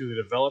potentially to the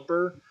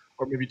developer,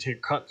 or maybe take a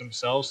cut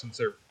themselves since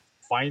they're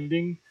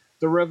finding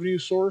the revenue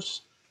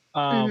source.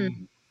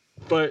 Mhm.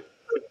 But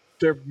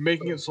they're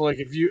making it so like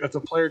if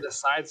the player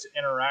decides to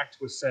interact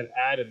with said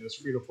ad in this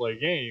free to play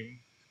game,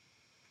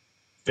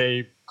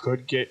 they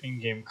could get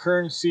in-game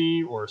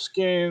currency or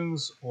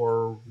skins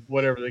or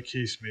whatever the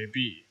case may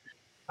be.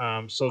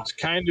 So it's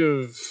kind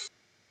of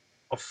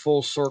a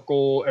full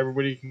circle.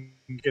 Everybody can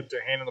get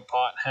their hand in the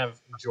pot,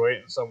 enjoy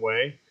it in some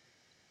way.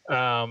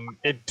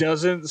 It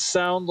doesn't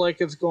sound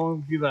like it's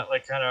going to be that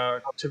like kind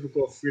of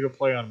typical free to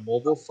play on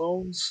mobile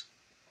phones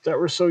that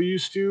we're so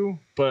used to.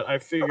 But I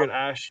figured,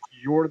 Ash,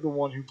 you're the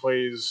one who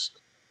plays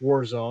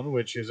Warzone,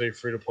 which is a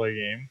free to play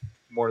game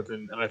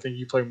and I think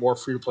you play more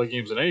free to play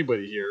games than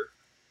anybody here.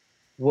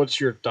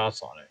 What's your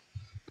thoughts on it?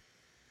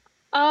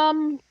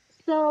 Um,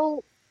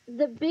 so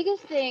the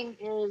biggest thing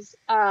is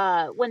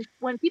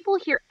when people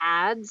hear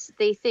ads,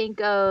 they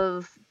think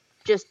of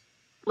just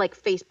like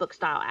Facebook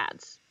style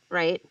ads,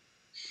 right?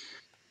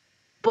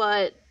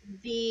 But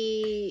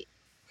the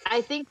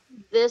I think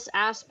this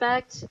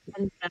aspect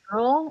in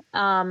general,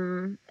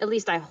 at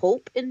least I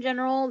hope in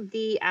general,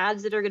 the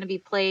ads that are going to be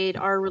played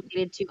are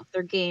related to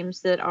other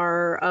games that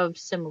are of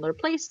similar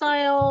play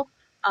style,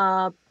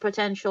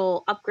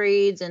 potential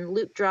upgrades and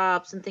loot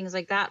drops and things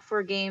like that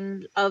for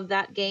games of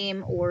that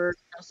game or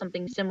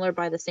something similar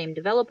by the same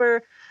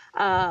developer.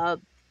 Uh,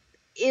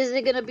 is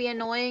it going to be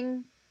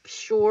annoying?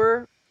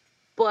 Sure,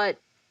 but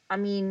I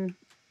mean,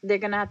 they're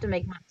going to have to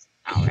make money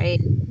now,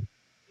 right?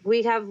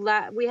 We have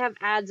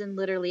ads in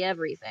literally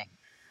everything.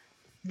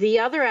 The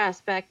other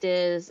aspect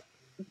is,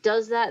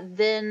 does that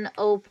then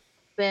open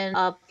open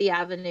up the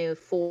avenue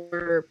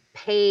for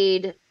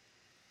paid,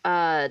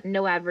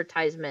 no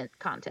advertisement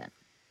content.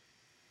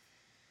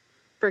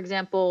 For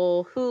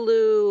example,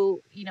 Hulu,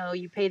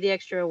 you pay the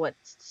extra, what,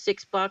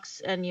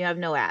 $6 and you have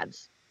no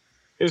ads.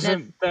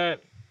 Isn't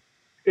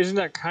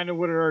that kind of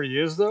what it already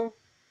is though?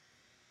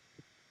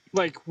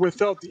 Like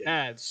without the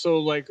ads. So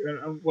like,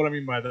 what I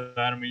mean by that,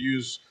 I'm gonna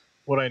use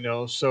what I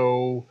know.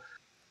 So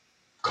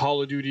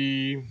Call of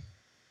Duty,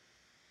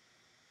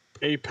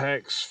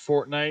 Apex,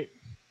 Fortnite,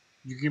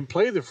 you can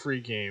play the free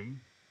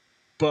game,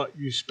 but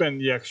you spend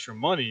the extra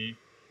money,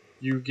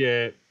 you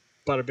get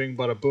bada bing,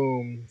 bada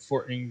boom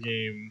for in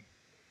game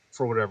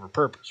for whatever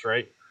purpose,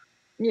 right?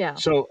 Yeah.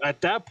 So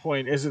at that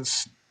point, is it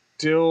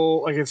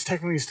still like it's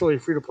technically still a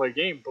free to play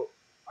game, but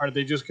are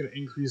they just going to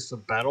increase the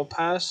battle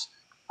pass?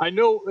 I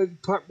know,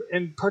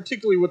 and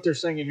particularly what they're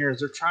saying in here is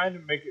they're trying to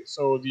make it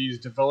so these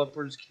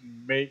developers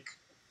can make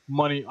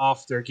money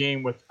off their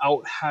game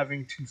without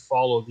having to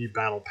follow the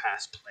battle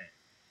pass plan.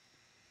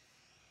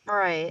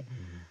 Right.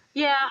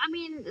 Yeah, I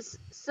mean,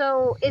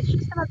 so it's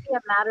just gonna be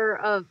a matter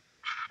of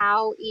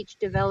how each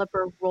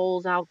developer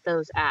rolls out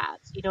those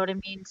ads. You know what I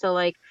mean? So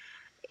like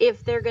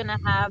if they're gonna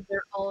have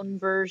their own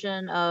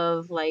version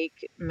of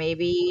like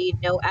maybe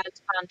no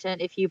ads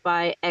content if you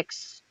buy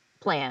X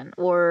plan,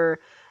 or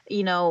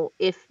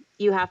if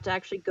you have to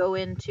actually go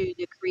into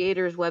the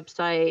creator's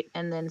website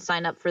and then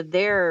sign up for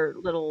their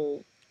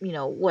little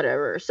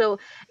whatever. So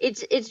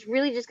it's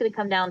really just going to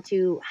come down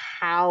to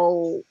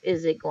how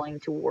is it going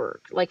to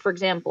work. Like for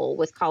example,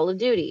 with Call of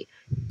Duty,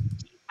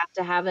 you have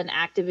to have an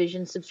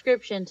Activision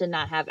subscription to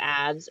not have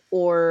ads,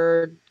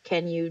 or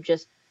can you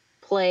just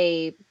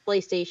play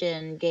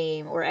PlayStation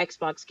game or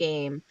Xbox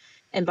game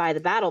and buy the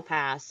battle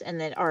pass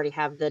and then already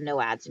have the no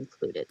ads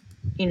included,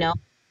 you know?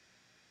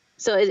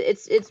 So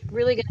it's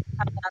really going to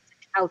come down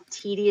to how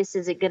tedious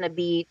is it going to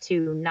be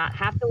to not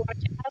have to watch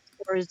ads,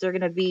 or is there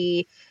going to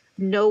be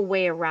no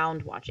way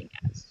around watching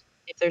ads?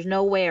 If there's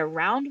no way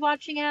around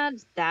watching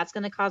ads, that's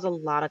going to cause a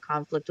lot of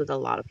conflict with a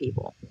lot of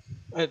people.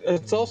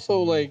 It's also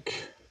like,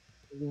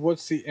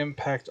 what's the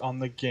impact on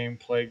the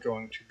gameplay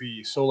going to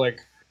be? So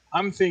like,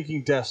 I'm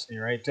thinking Destiny,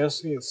 right?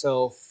 Destiny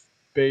itself,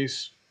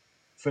 base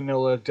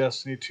vanilla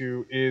Destiny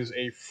 2 is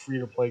a free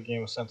to play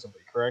game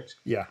ostensibly, correct?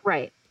 Yeah.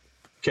 Right.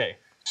 Okay,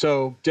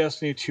 so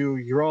Destiny 2,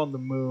 you're on the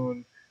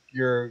moon,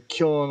 you're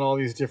killing all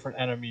these different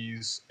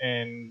enemies,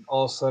 and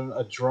all of a sudden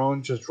a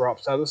drone just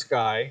drops out of the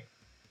sky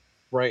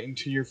right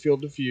into your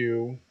field of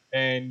view,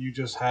 and you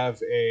just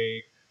have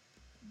a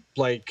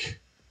like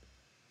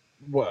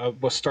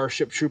what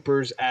Starship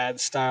Troopers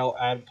ad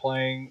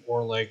playing,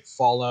 or like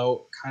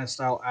Fallout kind of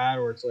style ad,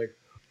 where it's like,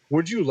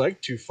 would you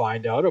like to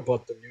find out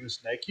about the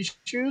newest Nike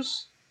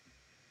shoes?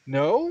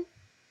 No?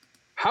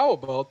 How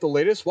about the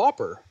latest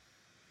Whopper?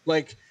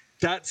 Like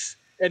that's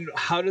and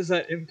how does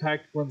that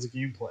impact one's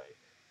gameplay?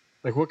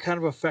 Like what kind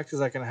of effect is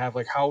that going to have?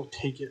 Like how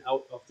taken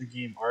out of the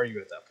game are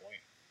you at that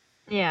point?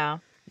 Yeah.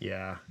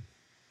 Yeah.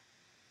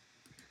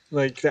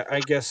 Like that, I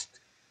guess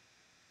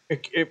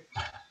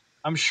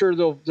I'm sure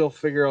they'll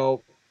figure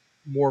out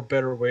more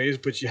better ways,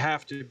 but you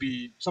have to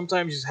be.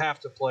 Sometimes you just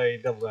have to play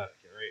devil's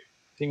advocate, right?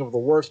 Think of the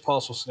worst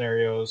possible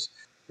scenarios.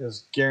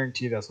 Is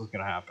guaranteed that's what's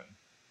going to happen.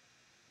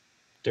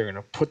 They're going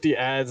to put the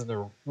ads in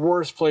the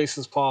worst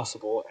places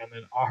possible, and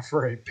then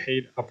offer a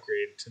paid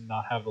upgrade to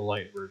not have the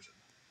light version.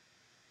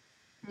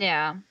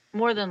 Yeah,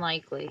 more than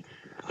likely.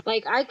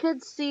 Like I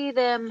could see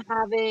them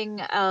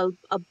having a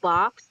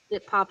box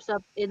that pops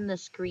up in the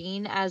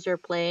screen as you're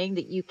playing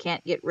that you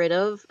can't get rid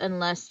of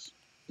unless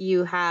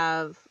you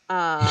have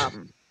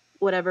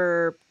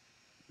whatever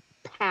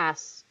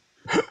pass.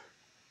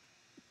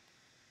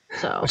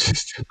 So,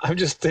 I'm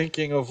just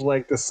thinking of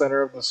like the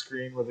center of the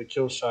screen where the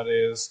kill shot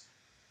is.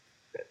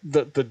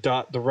 The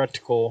dot, the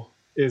reticle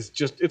is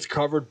just it's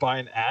covered by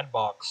an ad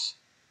box.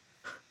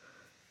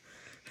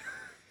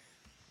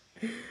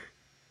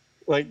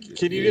 Like,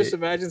 can you just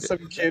imagine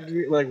some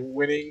kid like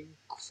winning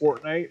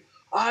Fortnite?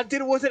 Oh, I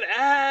did it with an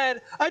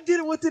ad. I did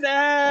it with an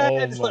ad. Oh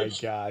my Like,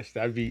 gosh,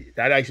 that'd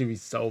actually be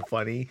so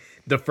funny.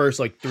 The first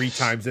like 3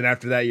 times, and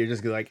after that, you're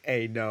just gonna like,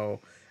 hey, no.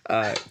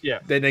 yeah.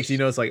 Then next,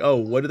 it's like, oh,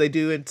 what do they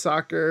do in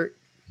soccer?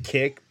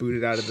 Kick,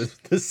 booted out of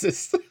the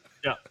system.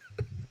 Yeah.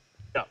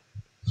 Yeah.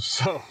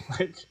 So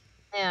like,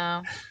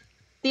 yeah.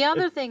 The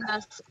other thing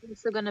that's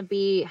also going to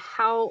be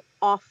how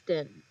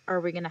often are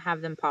we going to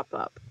have them pop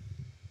up?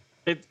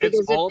 it's Because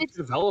if all it's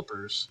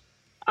developers.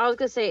 I was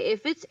gonna say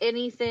if it's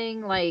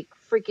anything like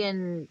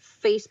freaking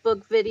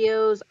Facebook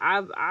videos,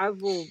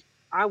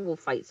 I will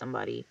fight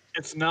somebody.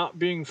 It's not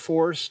being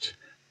forced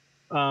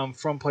from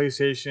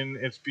PlayStation.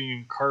 It's being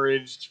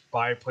encouraged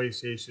by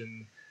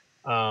PlayStation.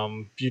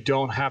 You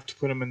don't have to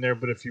put them in there,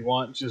 but if you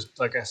want, just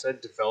like I said,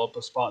 develop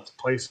a spot to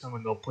place them,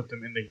 and they'll put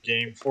them in the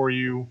game for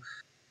you.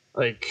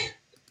 Like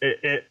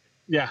it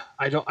yeah.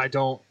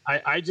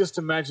 I just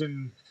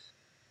imagine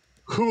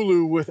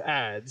Hulu with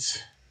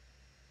ads.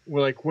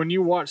 Where like when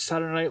you watch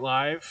Saturday Night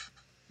Live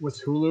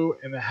with Hulu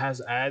and it has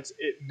ads,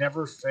 it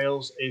never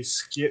fails. A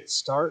skit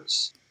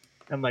starts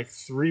and like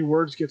 3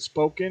 words get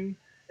spoken,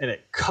 and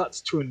it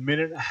cuts to a 1.5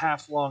 minute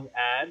long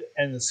ad,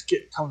 and the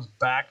skit comes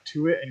back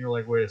to it, and you're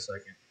like, wait a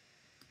second,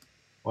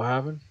 what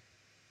happened?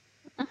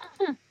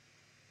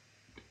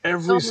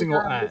 Every Oh my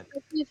single god, ad.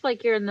 especially if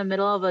like you're in the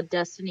middle of a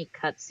Destiny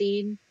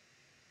cutscene.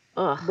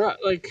 Ugh. Bruh,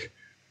 like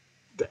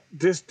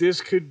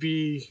this could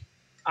be.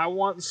 I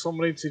want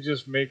somebody to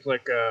just make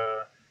like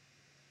a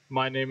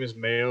My Name Is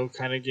Mayo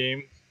kind of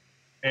game,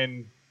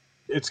 and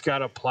it's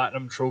got a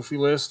platinum trophy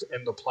list,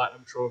 and the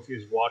platinum trophy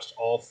has watched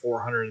all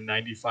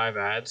 495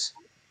 ads.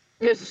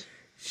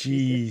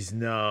 Jeez,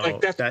 no.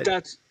 Like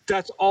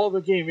that's all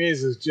the game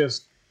is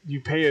just you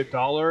pay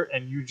 $1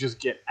 and you just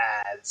get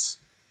ads.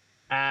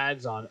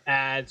 Ads on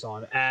ads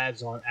on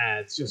ads on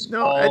ads, just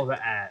No, all the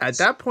ads. At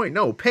that point,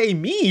 no, pay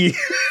me.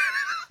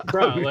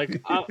 Bro,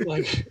 like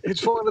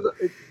it's one of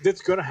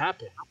it's gonna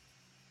happen.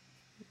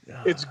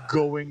 It's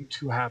going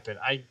to happen.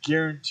 I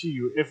guarantee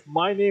you. If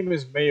My Name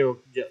Is Mayo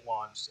can get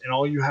launched, and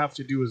all you have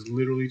to do is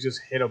literally just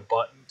hit a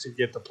button to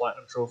get the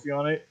platinum trophy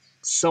on it,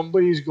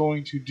 somebody's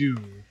going to do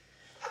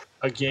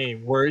a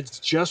game where it's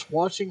just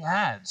watching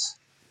ads.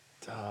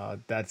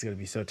 That's gonna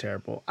be so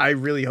terrible. I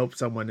really hope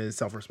someone is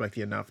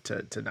self-respecting enough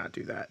to not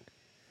do that.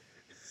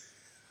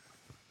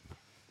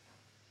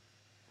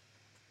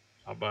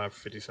 I'll buy it for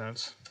 50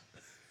 cents.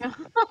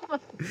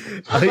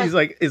 He's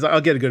like,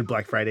 I'll get a good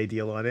Black Friday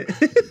deal on it.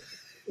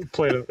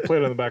 Play it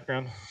in the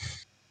background.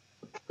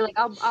 Like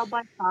I'll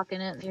buy stock in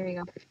it. There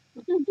you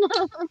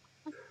go.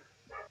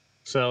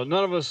 So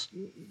none of us.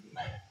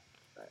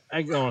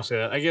 I don't want to say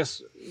that. I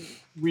guess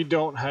we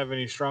don't have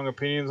any strong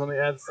opinions on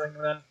the ads thing.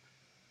 Then,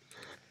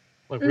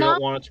 like we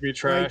don't want it to be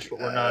trash, but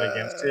we're not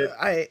against it.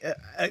 I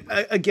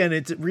again,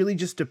 it really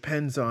just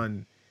depends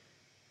on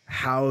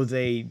how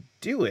they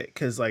do it.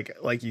 Because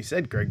like you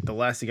said, Greg, the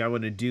last thing I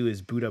want to do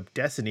is boot up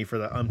Destiny for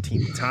the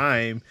umpteenth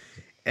time.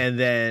 And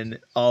then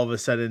all of a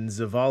sudden,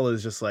 Zavala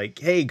is just like,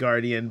 "Hey,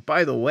 Guardian,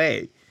 by the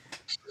way,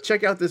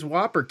 check out this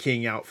Whopper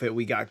King outfit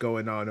we got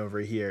going on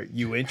over here.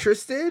 You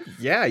interested?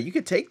 Yeah, you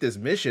could take this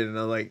mission." And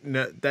I'm like,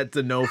 "No, that's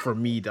a no for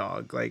me,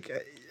 dog." Like,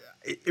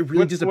 it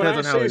really just depends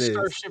on how it is.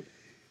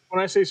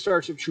 When I say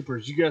Starship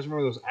Troopers, you guys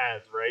remember those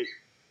ads, right?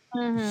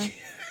 Mm-hmm.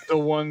 The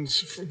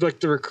ones like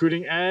the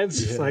recruiting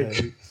ads,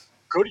 like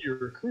go to your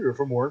recruiter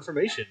for more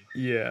information.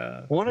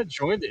 Yeah. Want to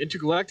join the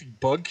Intergalactic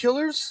Bug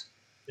Killers?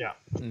 Yeah.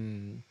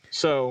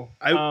 So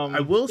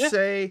I will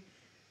say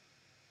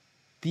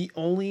the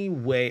only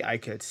way I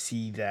could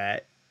see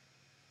that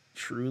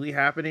truly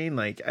happening,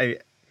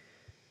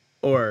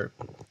 or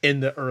in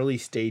the early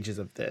stages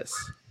of this,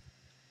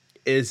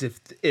 is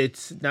if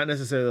it's not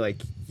necessarily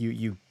like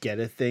you get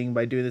a thing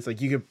by doing this. Like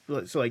you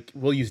could, so like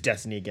we'll use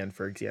Destiny again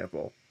for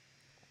example.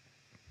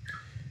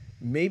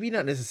 Maybe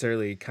not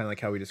necessarily kind of like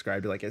how we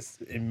described it, like it's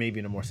maybe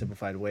in a more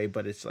simplified way,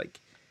 but it's like,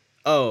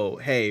 oh,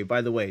 hey,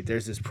 by the way,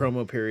 there's this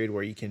promo period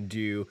where you can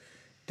do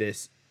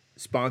this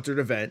sponsored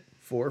event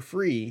for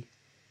free.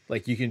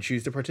 Like you can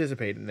choose to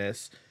participate in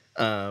this.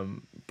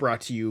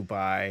 Brought to you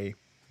by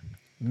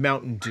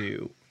Mountain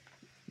Dew,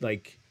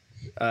 like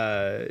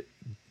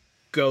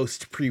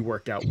Ghost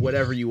pre-workout,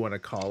 whatever you want to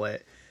call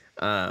it.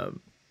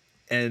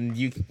 And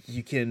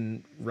you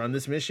can run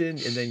this mission,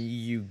 and then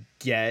you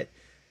get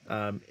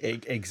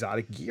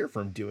exotic gear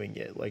from doing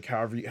it. Like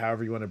however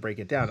you want to break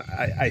it down.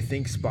 I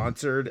think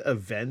sponsored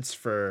events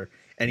for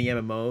any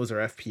MMOs or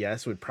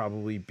FPS would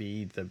probably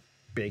be the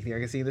big thing I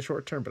can see in the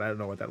short term, but I don't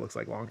know what that looks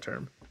like long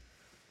term.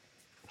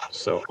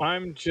 So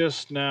I'm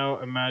just now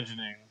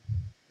imagining.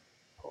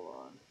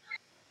 Hold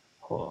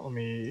on.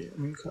 Let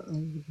me cut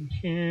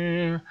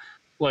here.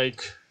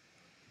 Like,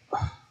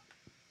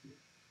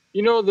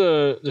 you know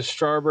the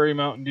strawberry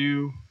Mountain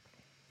Dew.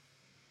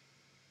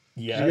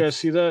 Yeah. Did you guys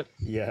see that?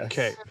 Yes.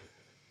 Okay.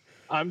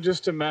 I'm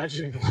just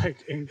imagining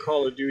like in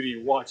Call of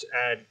Duty, watch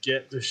ad,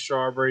 get the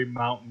strawberry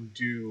Mountain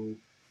Dew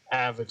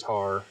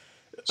avatar.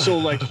 So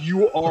like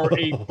you are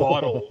a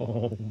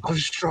bottle of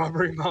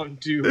strawberry Mountain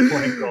Dew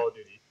playing Call of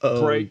Duty.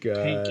 Bright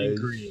pink and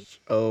green.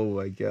 Oh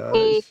my gosh.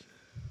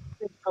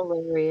 It's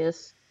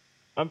hilarious.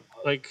 I'm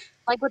like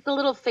with the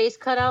little face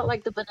cut out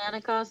like the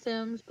banana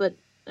costumes, but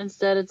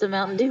instead it's a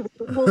Mountain Dew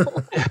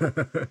bottle.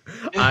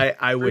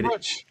 I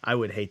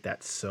would hate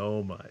that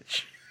so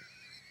much.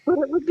 But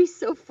it would be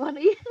so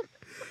funny.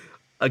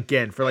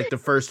 Again, for like the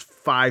first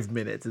 5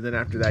 minutes, and then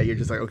after that you're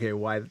just like, okay,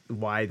 why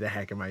the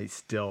heck am I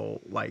still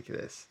like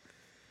this?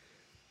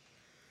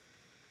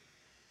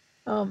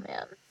 Oh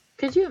man.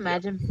 Could you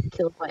imagine being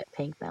killed by a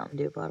pink Mountain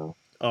Dew bottle?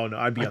 Oh no,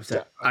 I'd be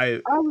upset. I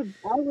would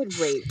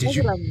rage.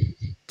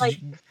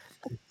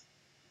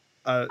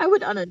 I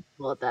would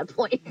uninstall at that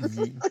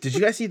point. Did you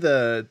guys see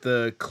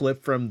the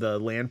clip from the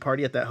LAN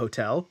party at that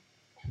hotel?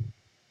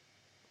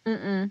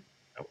 Mm-mm.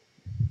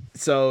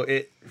 So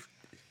it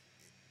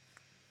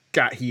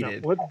got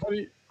heated. No,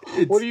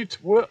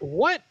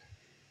 what?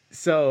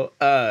 So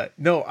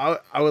no,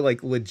 I would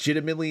like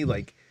legitimately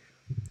like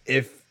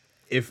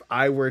if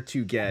I were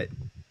to get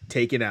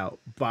taken out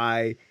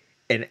by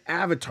an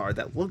avatar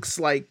that looks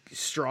like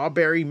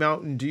strawberry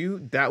Mountain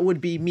Dew, that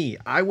would be me.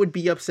 I would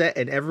be upset,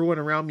 and everyone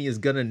around me is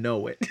gonna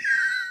know it.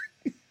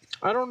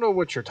 I don't know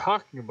what you're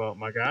talking about,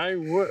 my guy.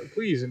 What?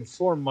 Please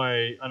inform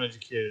my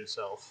uneducated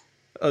self.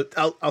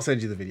 I'll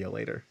send you the video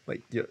later.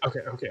 Like, yeah. Okay.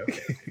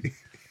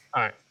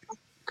 All right,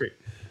 great.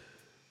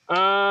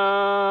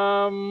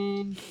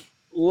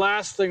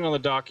 Last thing on the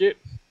docket.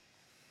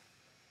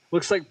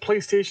 Looks like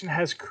PlayStation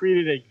has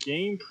created a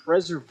game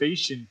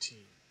preservation team.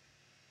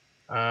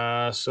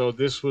 So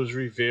this was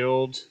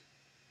revealed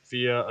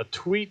via a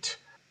tweet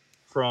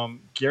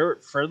from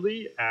Garrett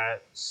Fredley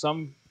at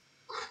some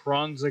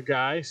Kronza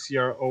guy,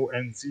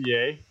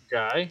 Cronza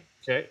guy,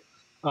 okay,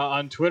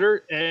 on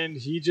Twitter, and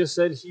he just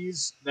said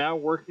he's now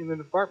working in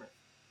the department.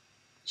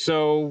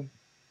 So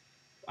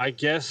I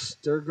guess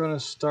they're gonna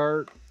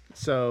start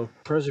So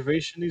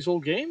preservation of these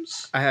old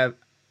games. I have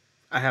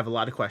a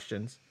lot of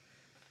questions.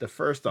 The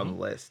first on Mhm.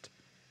 the list,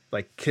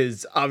 like,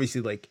 because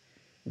obviously, like,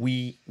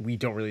 we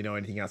don't really know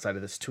anything outside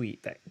of this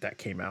tweet that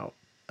came out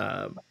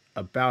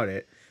about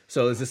it.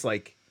 So is this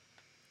like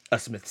a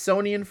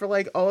Smithsonian for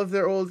like all of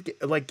their old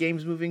like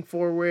games moving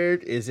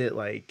forward? Is it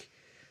like,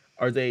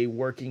 are they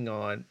working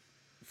on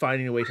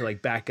finding a way to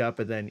like back up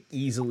and then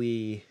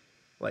easily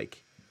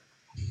like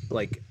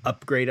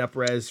upgrade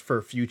upres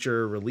for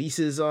future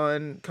releases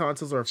on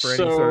consoles or for any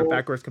sort of So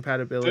backwards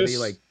compatibility? this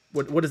Like,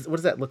 what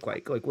does that look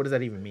like? Like, what does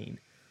that even mean?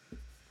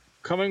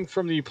 coming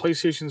from the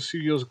PlayStation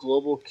Studios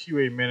global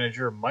QA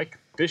manager Mike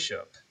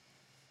Bishop.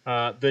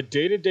 The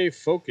day to day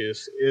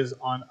focus is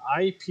on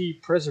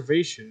IP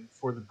preservation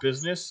for the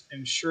business,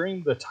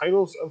 ensuring the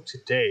titles of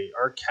today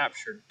are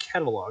captured,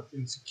 cataloged,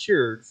 and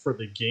secured for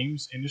the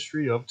games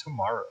industry of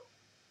tomorrow.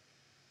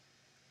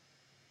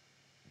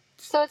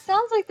 So it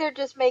sounds like they're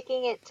just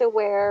making it to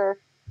where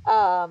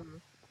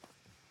um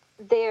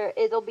there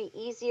it'll be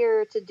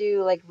easier to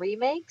do like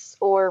remakes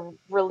or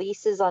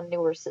releases on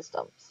newer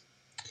systems.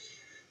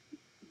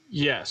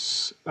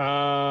 Yes.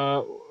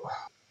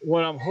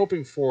 What I'm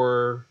hoping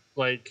for,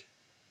 like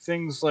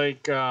things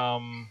like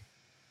the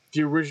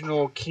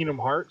original Kingdom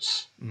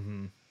Hearts,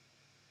 Mm-hmm.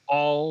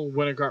 all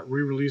when it got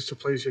re-released to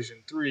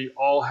PlayStation 3,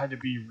 all had to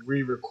be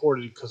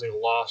re-recorded because they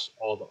lost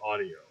all the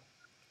audio.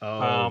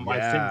 Oh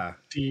I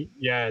think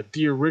yeah.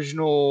 the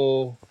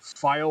original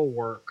file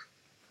work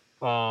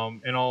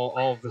and all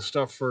of the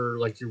stuff for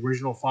like the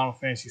original Final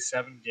Fantasy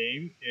VII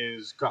game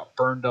is got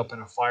burned up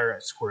in a fire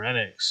at Square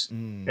Enix,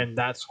 Mm, and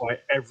that's why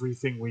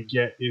everything we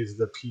get is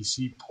the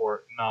PC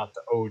port, not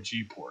the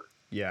OG port.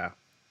 yeah.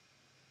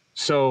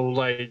 So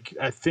like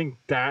I think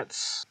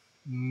that's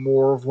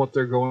more of what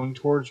they're going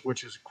towards,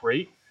 which is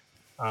great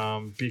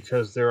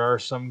because there are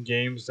some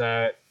games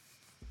that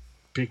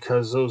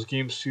because those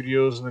game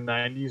studios in the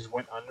 90s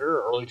went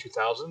under early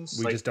 2000s,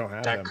 We like just don't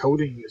have that them.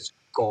 coding is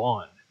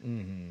gone.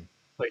 Mm-hmm.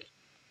 Like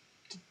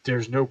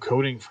there's no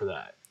coding for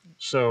that.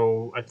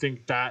 So I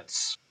think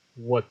that's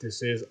what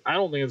this is. I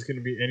don't think it's going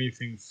to be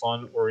anything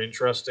fun or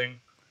interesting. I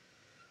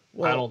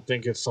Well, don't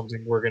think it's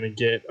something we're going to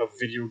get a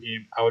video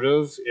game out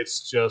of.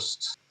 It's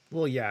just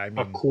yeah.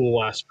 a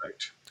cool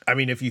aspect.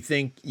 If you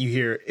think you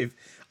hear, if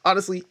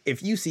honestly,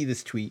 if you see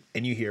this tweet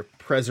and you hear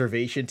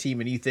preservation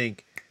team and you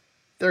think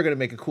they're gonna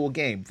make a cool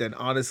game, then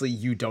honestly,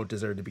 you don't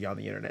deserve to be on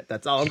the internet.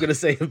 That's all I'm gonna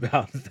say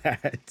about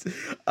that.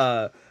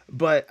 Uh,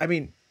 but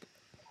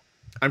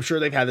I'm sure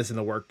they've had this in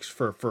the works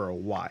for a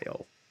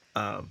while.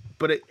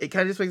 But it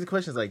kind of just makes the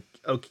questions like,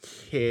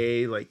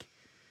 okay, like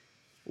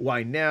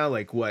why now?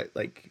 Like what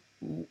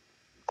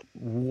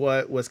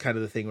was kind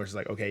of the thing where it's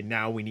like, okay,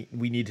 now we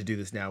need to do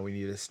this now. We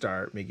need to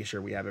start making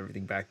sure we have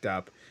everything backed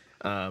up.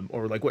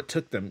 Or like what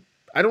took them.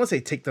 I don't want to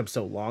say take them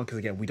so long because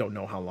again, we don't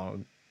know how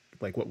long,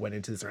 like what went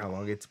into this or how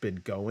long it's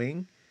been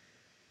going.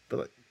 But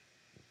like,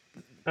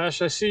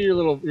 Ash, I see your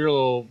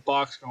little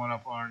box going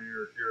up on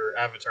your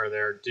avatar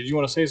there. Did you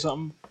want to say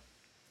something?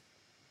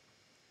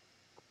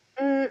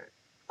 Mm,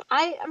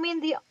 I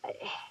mean the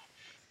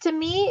to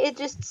me it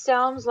just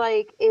sounds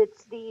like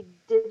it's the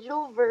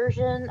digital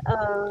version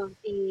of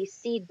the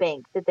seed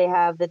bank that they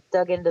have that's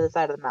dug into the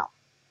side of the mountain.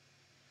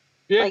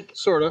 Yeah, Like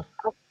sort of.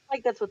 I feel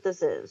like that's what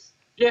this is.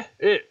 Yeah,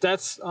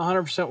 that's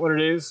 100% what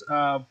it is.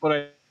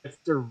 But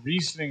the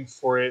reasoning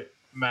for it,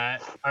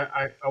 Matt,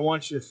 I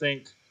want you to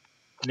think.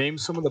 Name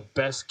some of the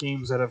best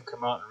games that have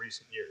come out in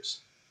recent years.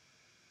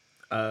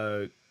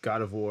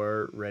 God of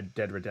War, Red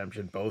Dead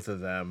Redemption, both of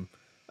them,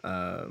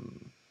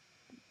 um,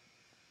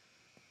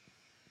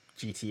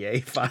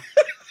 GTA 5.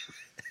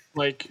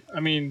 Like, I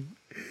mean,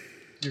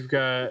 you've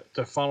got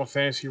the Final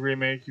Fantasy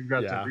remake, you've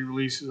got the Yeah,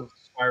 re-releases of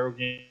the Spyro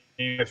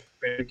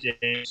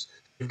games,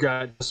 you've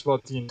got just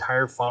about the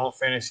entire Final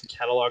Fantasy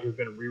catalog has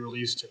been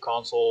re-released to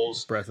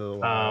consoles. Breath of the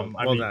Wild.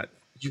 I Well, mean, not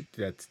you,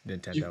 that's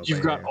Nintendo, you've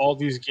but got yeah. all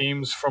these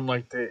games from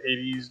like the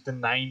 80s, the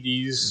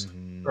 90s,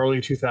 Mm-hmm. early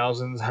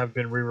 2000s have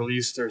been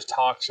re-released. There's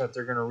talks that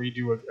they're going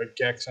to redo a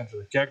Gex Enter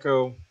the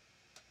Gecko.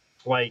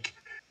 Like,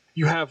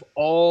 you have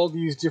all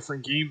these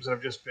different games that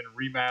have just been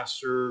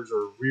remasters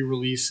or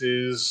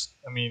re-releases.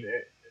 I mean,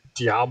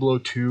 Diablo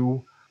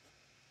 2.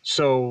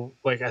 So,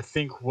 like, I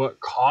think what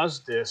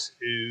caused this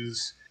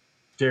is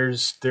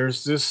there's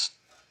this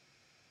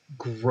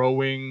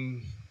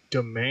growing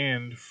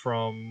demand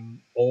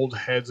from old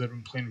heads that have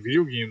been playing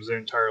video games their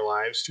entire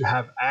lives to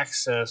have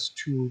access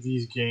to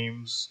these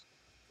games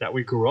that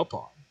we grew up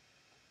on.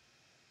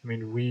 I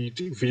mean,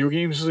 video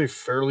games is a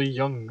fairly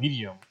young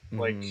medium.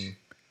 Like, Mhm.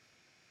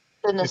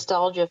 The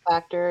nostalgia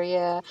factor,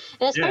 yeah. And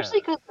yeah, especially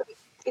because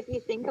if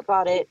you think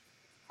about it,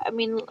 I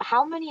mean,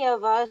 how many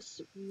of us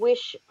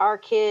wish our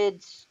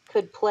kids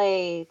could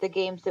play the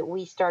games that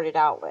we started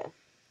out with?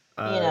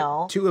 You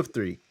know? 2 of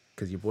 3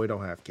 because your boy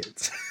don't have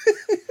kids.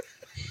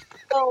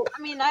 So,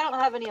 I mean, I don't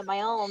have any of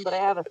my own, but I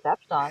have a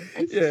stepson.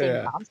 It's the same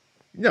Yeah. concept.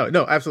 No,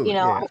 You absolutely.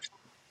 know, Yeah.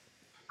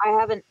 I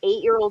have an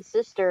 8-year-old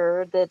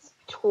sister that's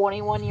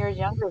 21 years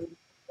younger than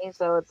me,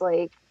 so it's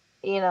like,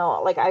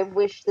 like I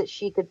wish that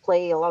she could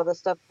play a lot of the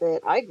stuff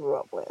that I grew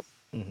up with.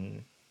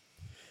 Mhm.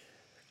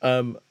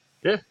 Um,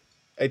 yeah.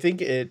 I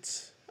think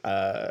it's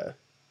no,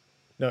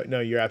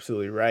 you're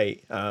absolutely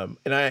right. And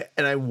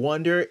I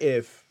wonder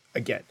if,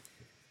 again,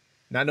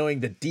 not knowing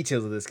the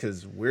details of this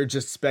because we're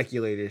just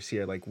speculators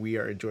here, like we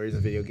are enjoyers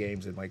of video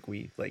games and like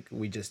we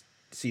just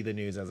see the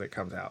news as it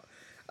comes out.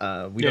 We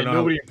Yeah, don't know how,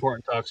 nobody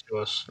important talks to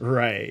us.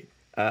 right.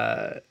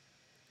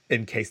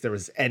 In case there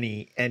was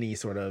any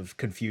sort of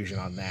confusion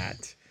on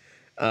that.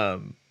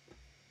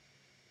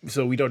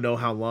 So we don't know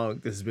how long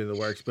this has been in the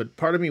works, but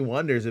part of me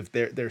wonders if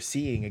they're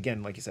seeing,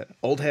 again, like you said,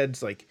 old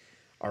heads like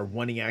are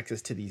wanting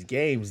access to these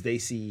games. They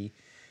see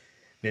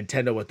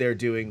Nintendo, what they're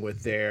doing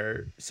with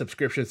their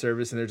subscription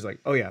service, and they're just like,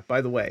 oh yeah,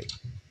 by the way,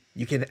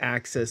 you can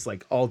access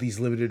like all these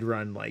limited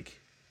run like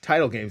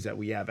title games that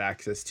we have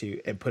access to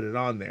and put it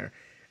on there.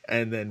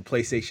 And then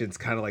PlayStation's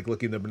kind of like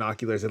looking in the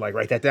binoculars and like,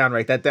 write that down,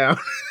 write that down.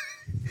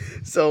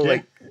 So Yeah,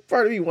 like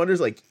part of me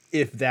wonders like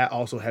if that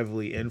also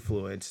heavily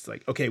influenced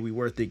like, okay, we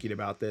were thinking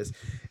about this,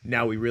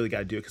 now we really got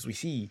to do it because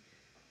we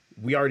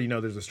already know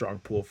there's a strong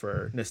pull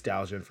for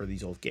nostalgia and for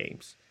these old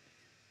games.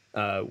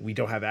 We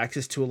don't have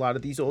access to a lot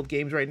of these old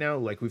games right now.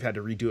 Like we've had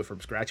to redo it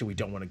from scratch, and we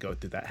don't want to go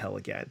through that hell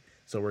again.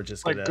 So we're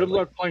just like gonna good like,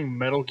 luck playing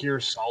Metal Gear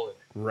Solid.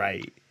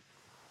 right.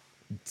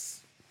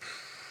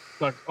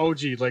 Like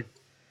OG, like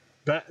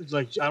that.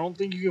 Like I don't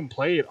think you can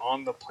play it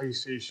on the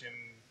PlayStation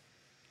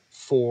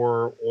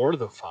 4 or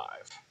the 5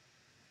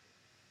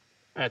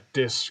 at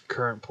this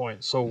current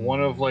point. So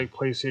one of like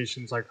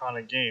PlayStation's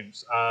iconic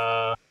games.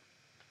 I'm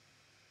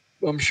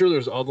sure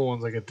there's other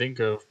ones I can think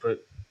of,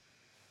 but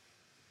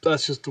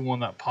that's just the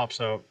one that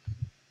pops out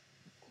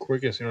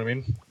quickest. You know what I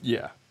mean?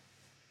 Yeah.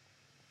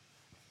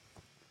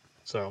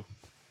 So,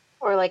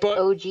 Or like but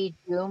OG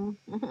Doom.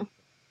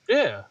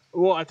 yeah,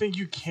 well, I think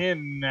you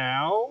can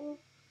now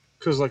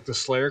because like the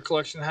Slayer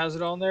collection has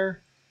it on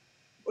there.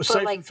 But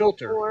Siphon like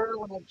Filter, before,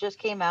 when it just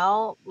came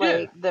out, yeah,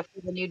 like the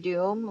new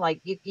Doom,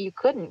 like you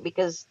couldn't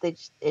because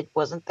it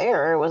wasn't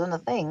there, it wasn't a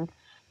thing,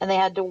 and they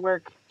had to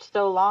work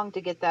so long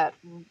to get that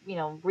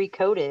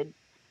recoded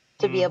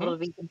to be mm-hmm. able to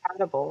be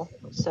compatible.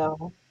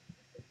 So,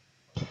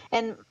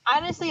 and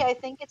honestly, I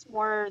think it's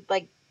more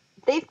like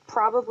they've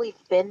probably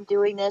been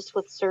doing this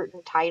with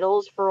certain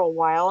titles for a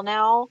while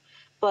now,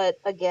 but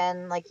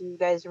again, like you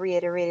guys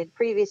reiterated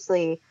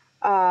previously,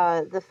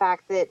 the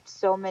fact that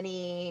so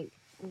many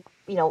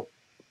you know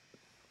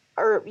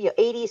or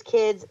 80s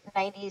kids,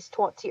 90s,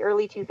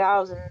 early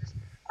 2000s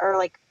are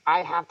like,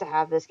 I have to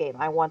have this game.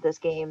 I want this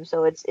game.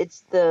 So it's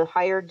the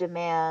higher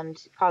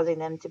demand causing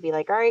them to be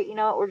like, all right, you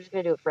know what, we're just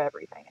gonna do it for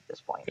everything at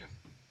this point.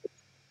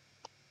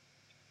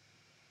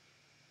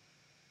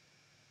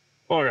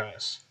 Well,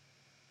 guys,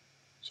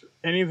 is there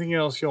anything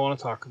else you want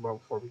to talk about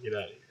before we get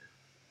out of here?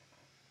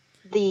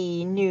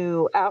 The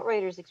new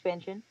Outriders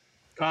expansion.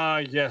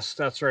 Yes,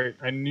 that's right.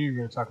 I knew you were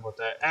going to talk about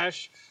that.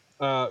 Ash,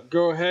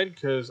 go ahead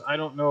because I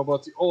don't know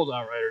about the old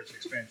Outriders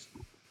expansion.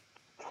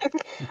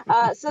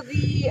 So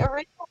the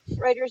original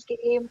Outriders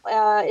game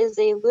is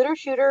a looter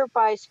shooter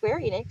by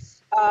Square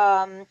Enix.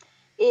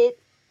 It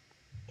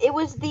it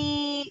was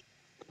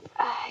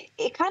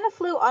it kind of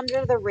flew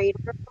under the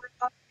radar for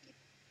a lot of people,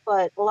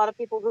 but a lot of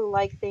people who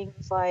like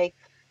things like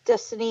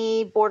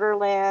Destiny,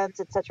 Borderlands,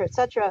 etc.,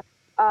 etc.,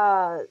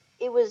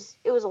 it was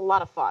a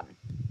lot of fun.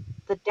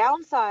 The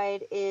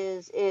downside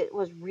is it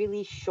was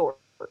really short.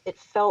 It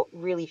felt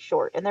really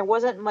short, and there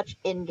wasn't much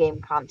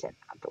in-game content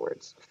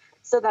afterwards.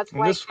 So that's And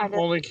why it this one kind of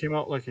only came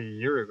out like a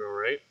year ago,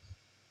 right?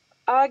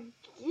 uh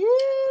yeah,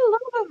 a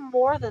little bit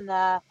more than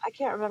that. I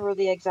can't remember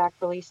the exact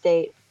release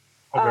date.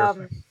 I'll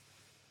verify. Um,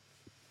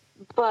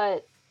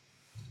 but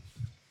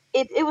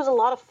it was a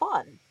lot of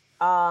fun.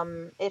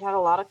 It had a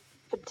lot of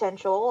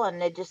potential,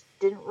 and it just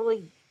didn't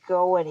really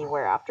go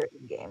anywhere after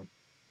in game.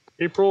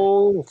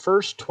 April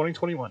 1st,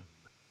 2021.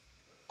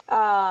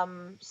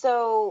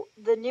 So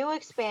the new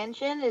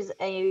expansion is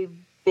a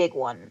big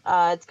one.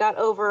 It's got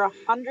over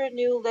 100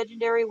 new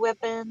legendary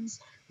weapons.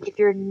 If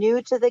you're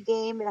new to the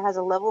game, it has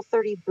a level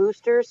 30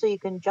 booster, so you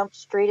can jump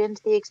straight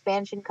into the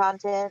expansion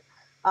content.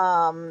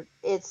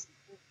 It's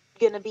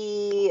gonna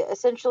be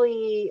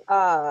essentially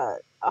a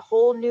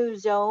whole new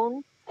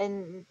zone,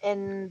 and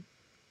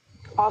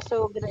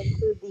also going to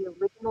include the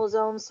original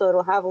zone, so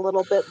it'll have a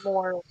little bit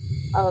more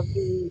of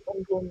the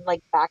engine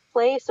like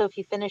backplay. So if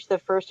you finish the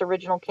first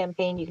original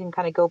campaign, you can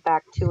kind of go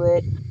back to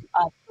it.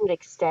 to an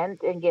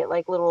extent and get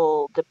like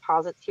little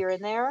deposits here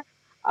and there.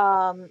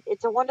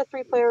 It's a 1 to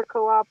 3 player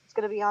co-op. It's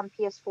going to be on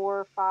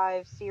PS4,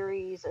 5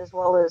 series, as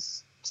well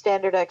as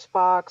standard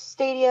Xbox,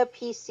 Stadia,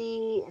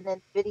 PC, and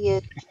then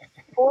Nvidia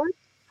port.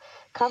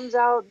 Comes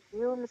out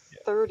June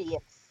 30th.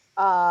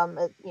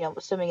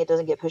 Assuming it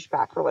doesn't get pushed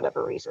back for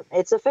whatever reason.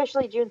 It's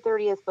officially June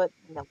 30th, but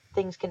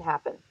things can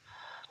happen.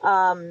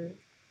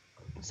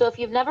 So if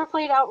you've never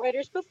played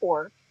Outriders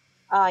before,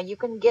 you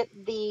can get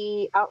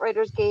the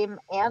Outriders game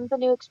and the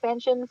new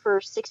expansion for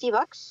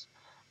 $60.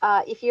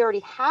 If you already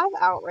have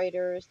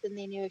Outriders, then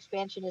the new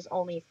expansion is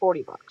only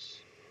 $40.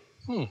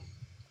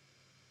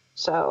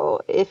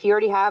 So if you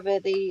already have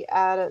it, they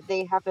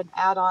have an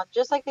add-on,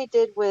 just like they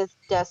did with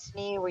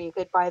Destiny, where you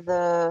could buy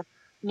the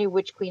new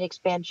Witch Queen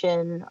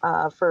expansion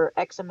for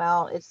X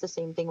amount. It's the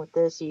same thing with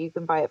this. You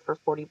can buy it for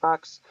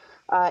 $40.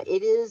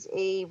 It is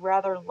a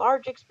rather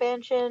large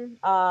expansion,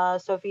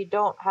 so if you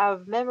don't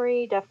have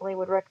memory, definitely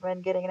would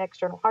recommend getting an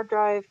external hard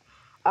drive,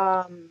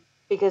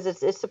 because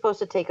it's supposed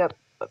to take up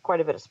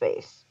quite a bit of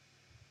space.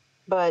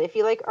 But if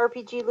you like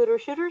RPG looter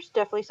shooters,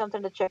 definitely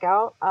something to check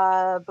out.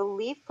 I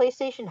believe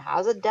PlayStation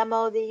has a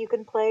demo that you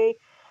can play,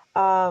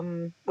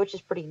 which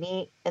is pretty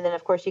neat. And then,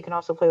 of course, you can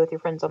also play with your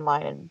friends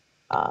online and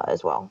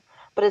as well.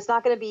 But it's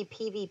not going to be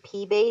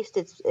PvP based.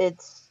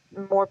 It's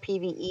more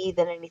PvE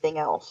than anything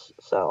else.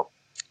 So.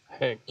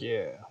 Heck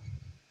yeah.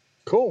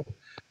 Cool.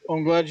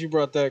 I'm glad you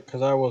brought that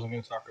because I wasn't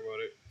going to talk about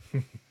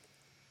it.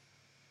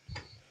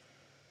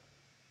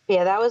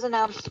 Yeah, that was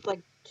announced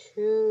like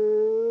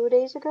 2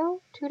 days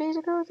ago. 2 days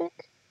ago, I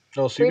think.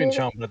 Oh, so you've been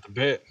chomping at the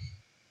bit.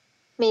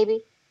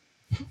 Maybe.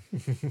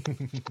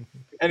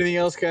 Anything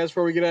else, guys,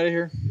 before we get out of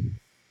here?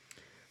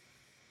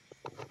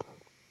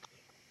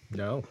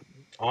 No.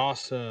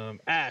 Awesome.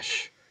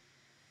 Ash,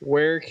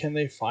 where can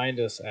they find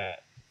us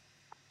at?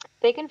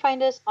 They can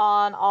find us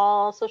on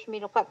all social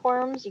media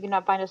platforms. You can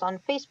find us on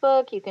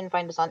Facebook. You can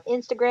find us on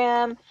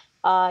Instagram.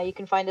 You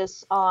can find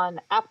us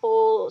on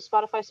Apple,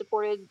 Spotify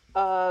supported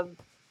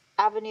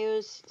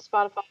avenues,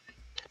 Spotify.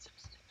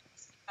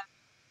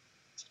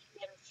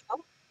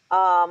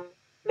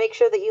 Make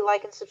sure that you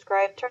like and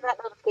subscribe. Turn that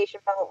notification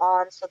bell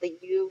on so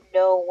that you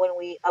know when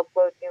we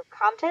upload new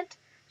content.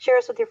 Share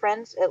us with your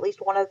friends. At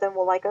least one of them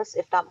will like us,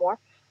 if not more.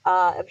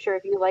 I'm sure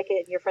if you like it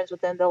and you're friends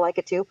with them, they'll like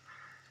it too.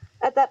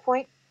 At that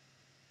point,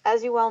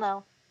 as you well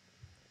know,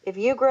 if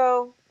you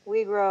grow,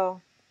 we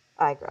grow,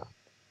 I grow.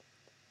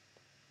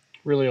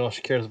 Really, all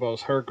she cares about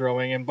is her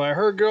growing. And by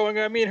her growing,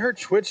 I mean her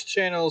Twitch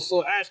channel.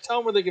 So, Ash, tell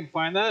them where they can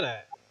find that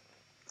at.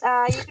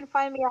 You can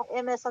find me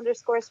at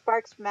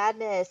ms_Sparks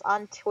Madness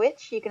on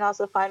Twitch. You can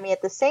also find me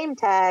at the same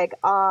tag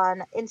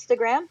on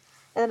Instagram.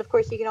 And then, of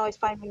course, you can always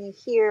find me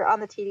here on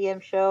the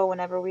TDM show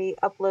whenever we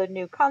upload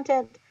new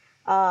content.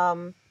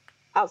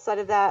 Outside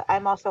of that,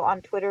 I'm also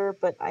on Twitter,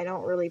 but I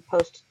don't really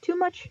post too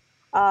much.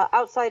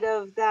 Outside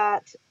of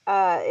that,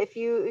 if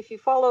you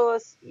follow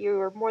us,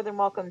 you're more than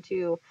welcome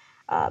to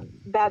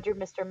badger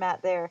Mr.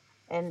 Matt there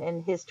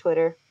and his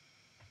Twitter,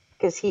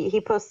 because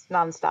he posts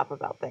nonstop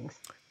about things.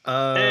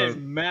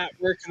 And Matt,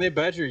 where can they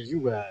badger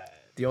you at?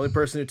 The only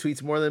person who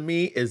tweets more than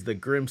me is the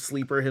Grim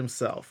Sleeper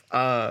himself.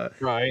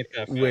 Right,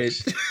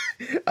 which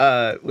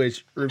to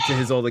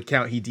his old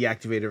account, he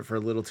deactivated it for a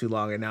little too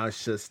long, and now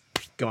it's just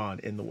gone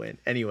in the wind.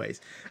 Anyways,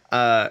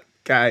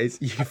 guys,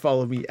 you can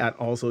follow me at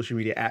all social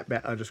media at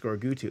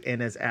 @bat_Gutu,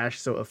 and as Ash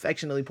so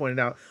affectionately pointed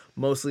out,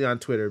 mostly on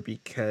Twitter,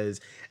 because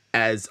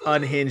as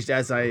unhinged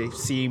as I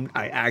seem,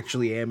 I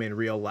actually am in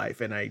real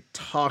life, and I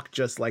talk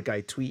just like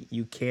I tweet.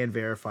 You can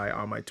verify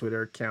on my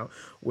Twitter account,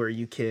 where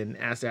you can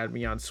ask to add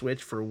me on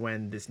Switch for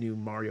when this new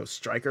Mario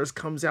Strikers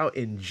comes out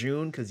in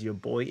June, because your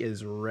boy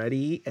is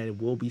ready and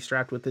will be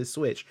strapped with his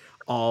Switch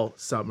all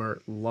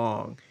summer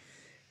long.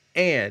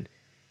 And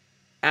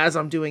as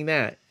I'm doing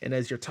that, and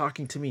as you're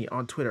talking to me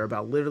on Twitter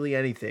about literally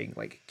anything,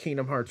 like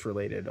Kingdom Hearts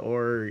related,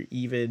 or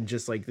even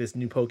just like this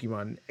new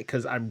Pokemon,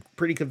 because I'm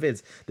pretty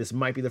convinced this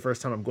might be the first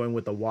time I'm going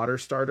with the water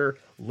starter,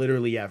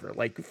 literally ever.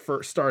 Like,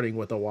 first starting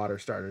with the water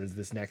starter is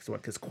this next one,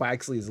 because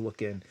Quaxley is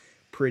looking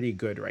pretty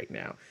good right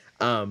now.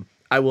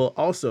 I will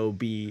also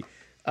be,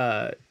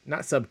 not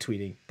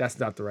subtweeting, that's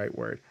not the right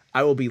word.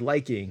 I will be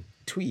liking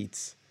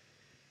tweets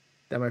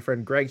that my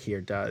friend Greg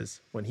here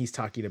does when he's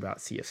talking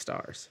about Sea of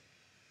Stars.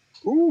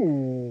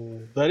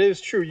 Ooh, that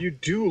is true. You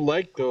do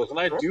like those, and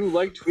I do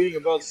like tweeting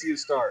about Sea of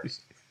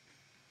Stars.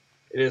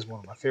 It is one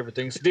of my favorite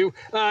things to do,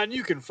 and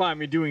you can find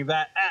me doing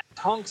that at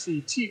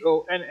Tonksy,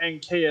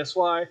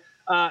 TONNKSY.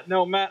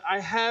 No, Matt, I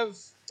have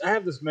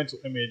this mental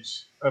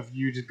image of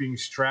you just being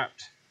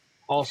strapped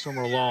all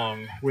summer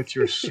long with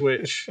your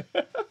Switch,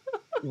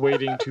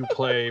 waiting to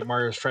play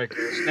Mario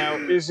Strikers. Now,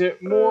 is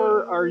it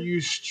more? Are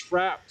you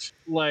strapped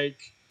like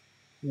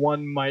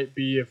one might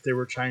be if they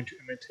were trying to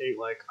imitate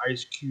like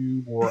Ice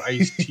Cube or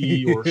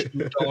Ice-T or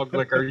Snoop Dogg?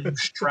 Like, are you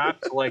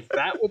strapped like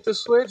that with the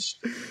Switch?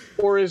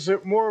 Or is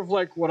it more of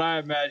like what I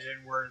imagine,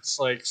 where it's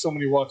like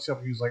somebody walks up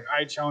and he's like,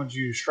 I challenge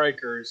you to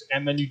Strikers,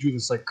 and then you do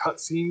this like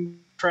cutscene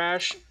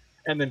trash,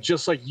 and then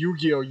just like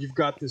Yu-Gi-Oh, you've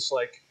got this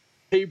like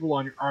table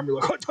on your arm. You're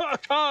like,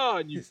 ha,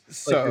 and you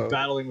So you're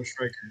battling with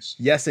strikers.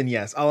 yes and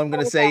yes. All I'm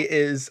gonna say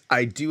is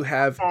I do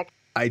have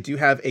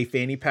a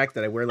fanny pack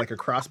that I wear like a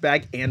cross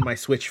bag, and my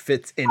Switch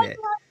fits in it.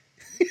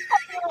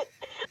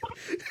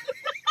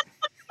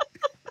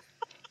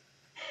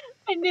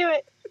 I knew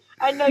it.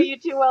 I know you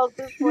too well at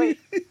this point.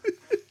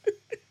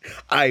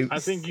 I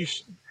think you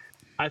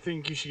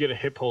should get a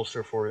hip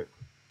holster for it.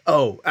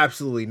 Oh,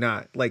 absolutely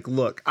not. Like,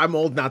 look, I'm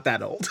old, not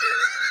that old.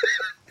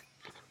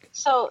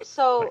 So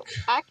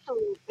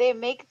actually, they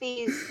make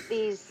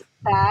these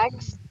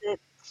bags that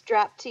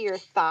strap to your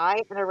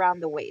thigh and around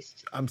the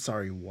waist. I'm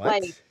sorry, what?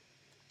 Like,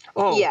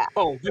 Oh, yeah.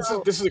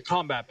 This is a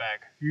combat bag.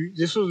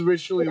 This was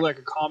originally like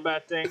a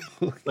combat thing.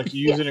 Like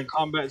you use it in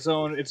combat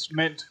zone. It's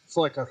meant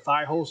for like a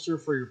thigh holster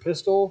for your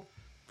pistol,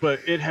 but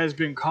it has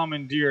been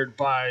commandeered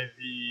by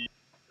the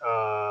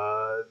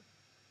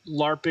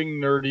LARPing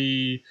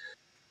nerdy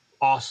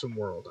awesome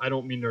world. I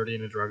don't mean nerdy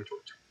in a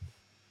derogatory term.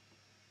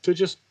 To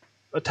just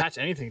attach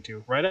anything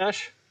to, right,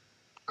 Ash?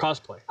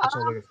 Cosplay. That's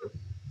what I'm looking for.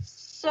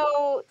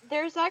 So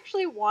there's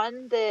actually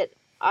one that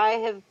I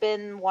have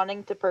been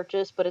wanting to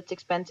purchase, but it's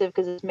expensive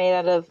because it's made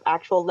out of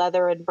actual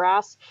leather and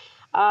brass.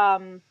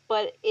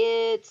 But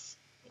it's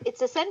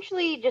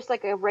essentially just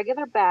like a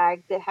regular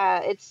bag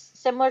that it's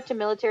similar to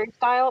military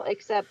style,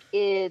 except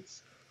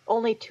it's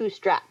only 2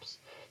 straps.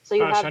 So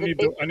you Ash, have I need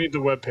the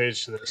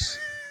webpage to this.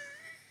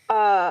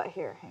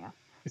 Here, hang on.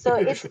 So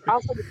it's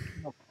also,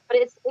 but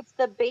it's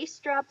the base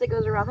strap that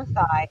goes around the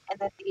thigh, and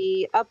then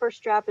the upper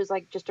strap is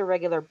like just a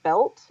regular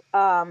belt.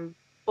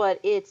 But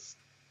it's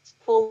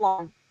full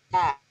on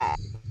bag.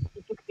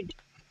 You could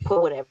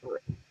put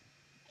whatever.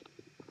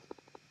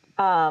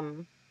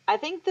 I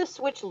think the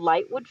Switch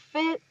Lite would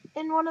fit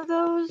in one of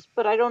those,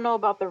 but I don't know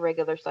about the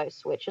regular size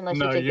Switch unless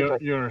No, you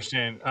take you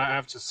understand. I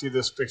have to see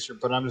this picture,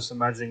 but I'm just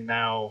imagining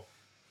now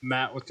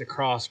Matt with the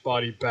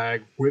crossbody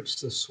bag whips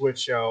the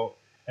Switch out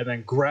and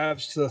then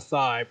grabs to the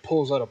thigh,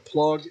 pulls out a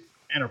plug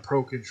and a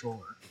Pro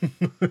Controller.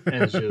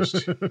 And it's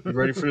just, you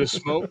ready for this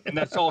smoke? And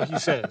that's all he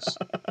says.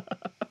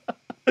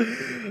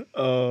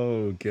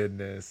 Oh,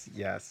 goodness.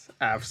 Yes,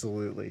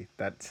 absolutely.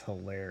 That's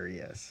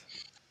hilarious.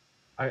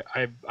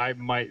 I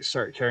might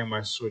start carrying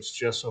my Switch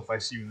just so if I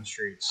see you in the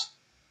streets,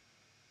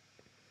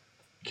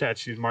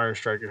 catch these Mario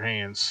Striker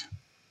hands.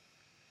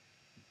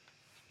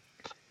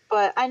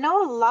 But I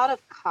know a lot of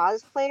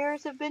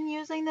cosplayers have been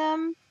using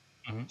them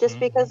just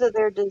because of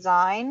their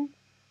design.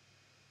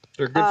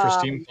 They're good for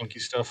steampunky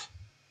stuff.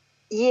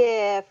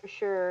 Yeah, for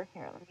sure.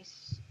 Here, let me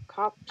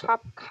copy.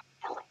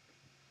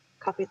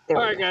 There.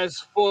 All right,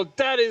 guys. Well,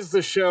 that is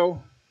the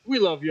show. We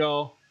love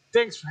y'all.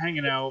 Thanks for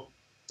hanging out.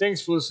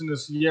 Thanks for listening to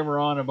us yammer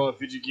on about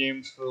video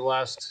games for the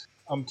last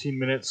umpteen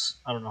minutes.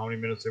 I don't know how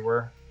many minutes they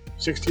were.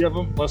 60 of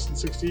them? Less than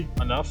 60?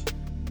 Enough.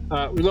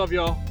 We love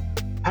y'all.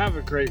 Have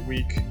a great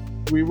week.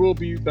 We will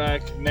be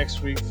back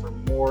next week for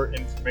more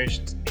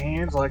information.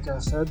 And like I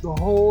said, the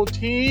whole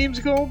team's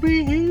going to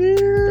be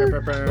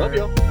here. Love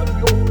y'all. Have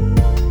a good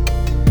one.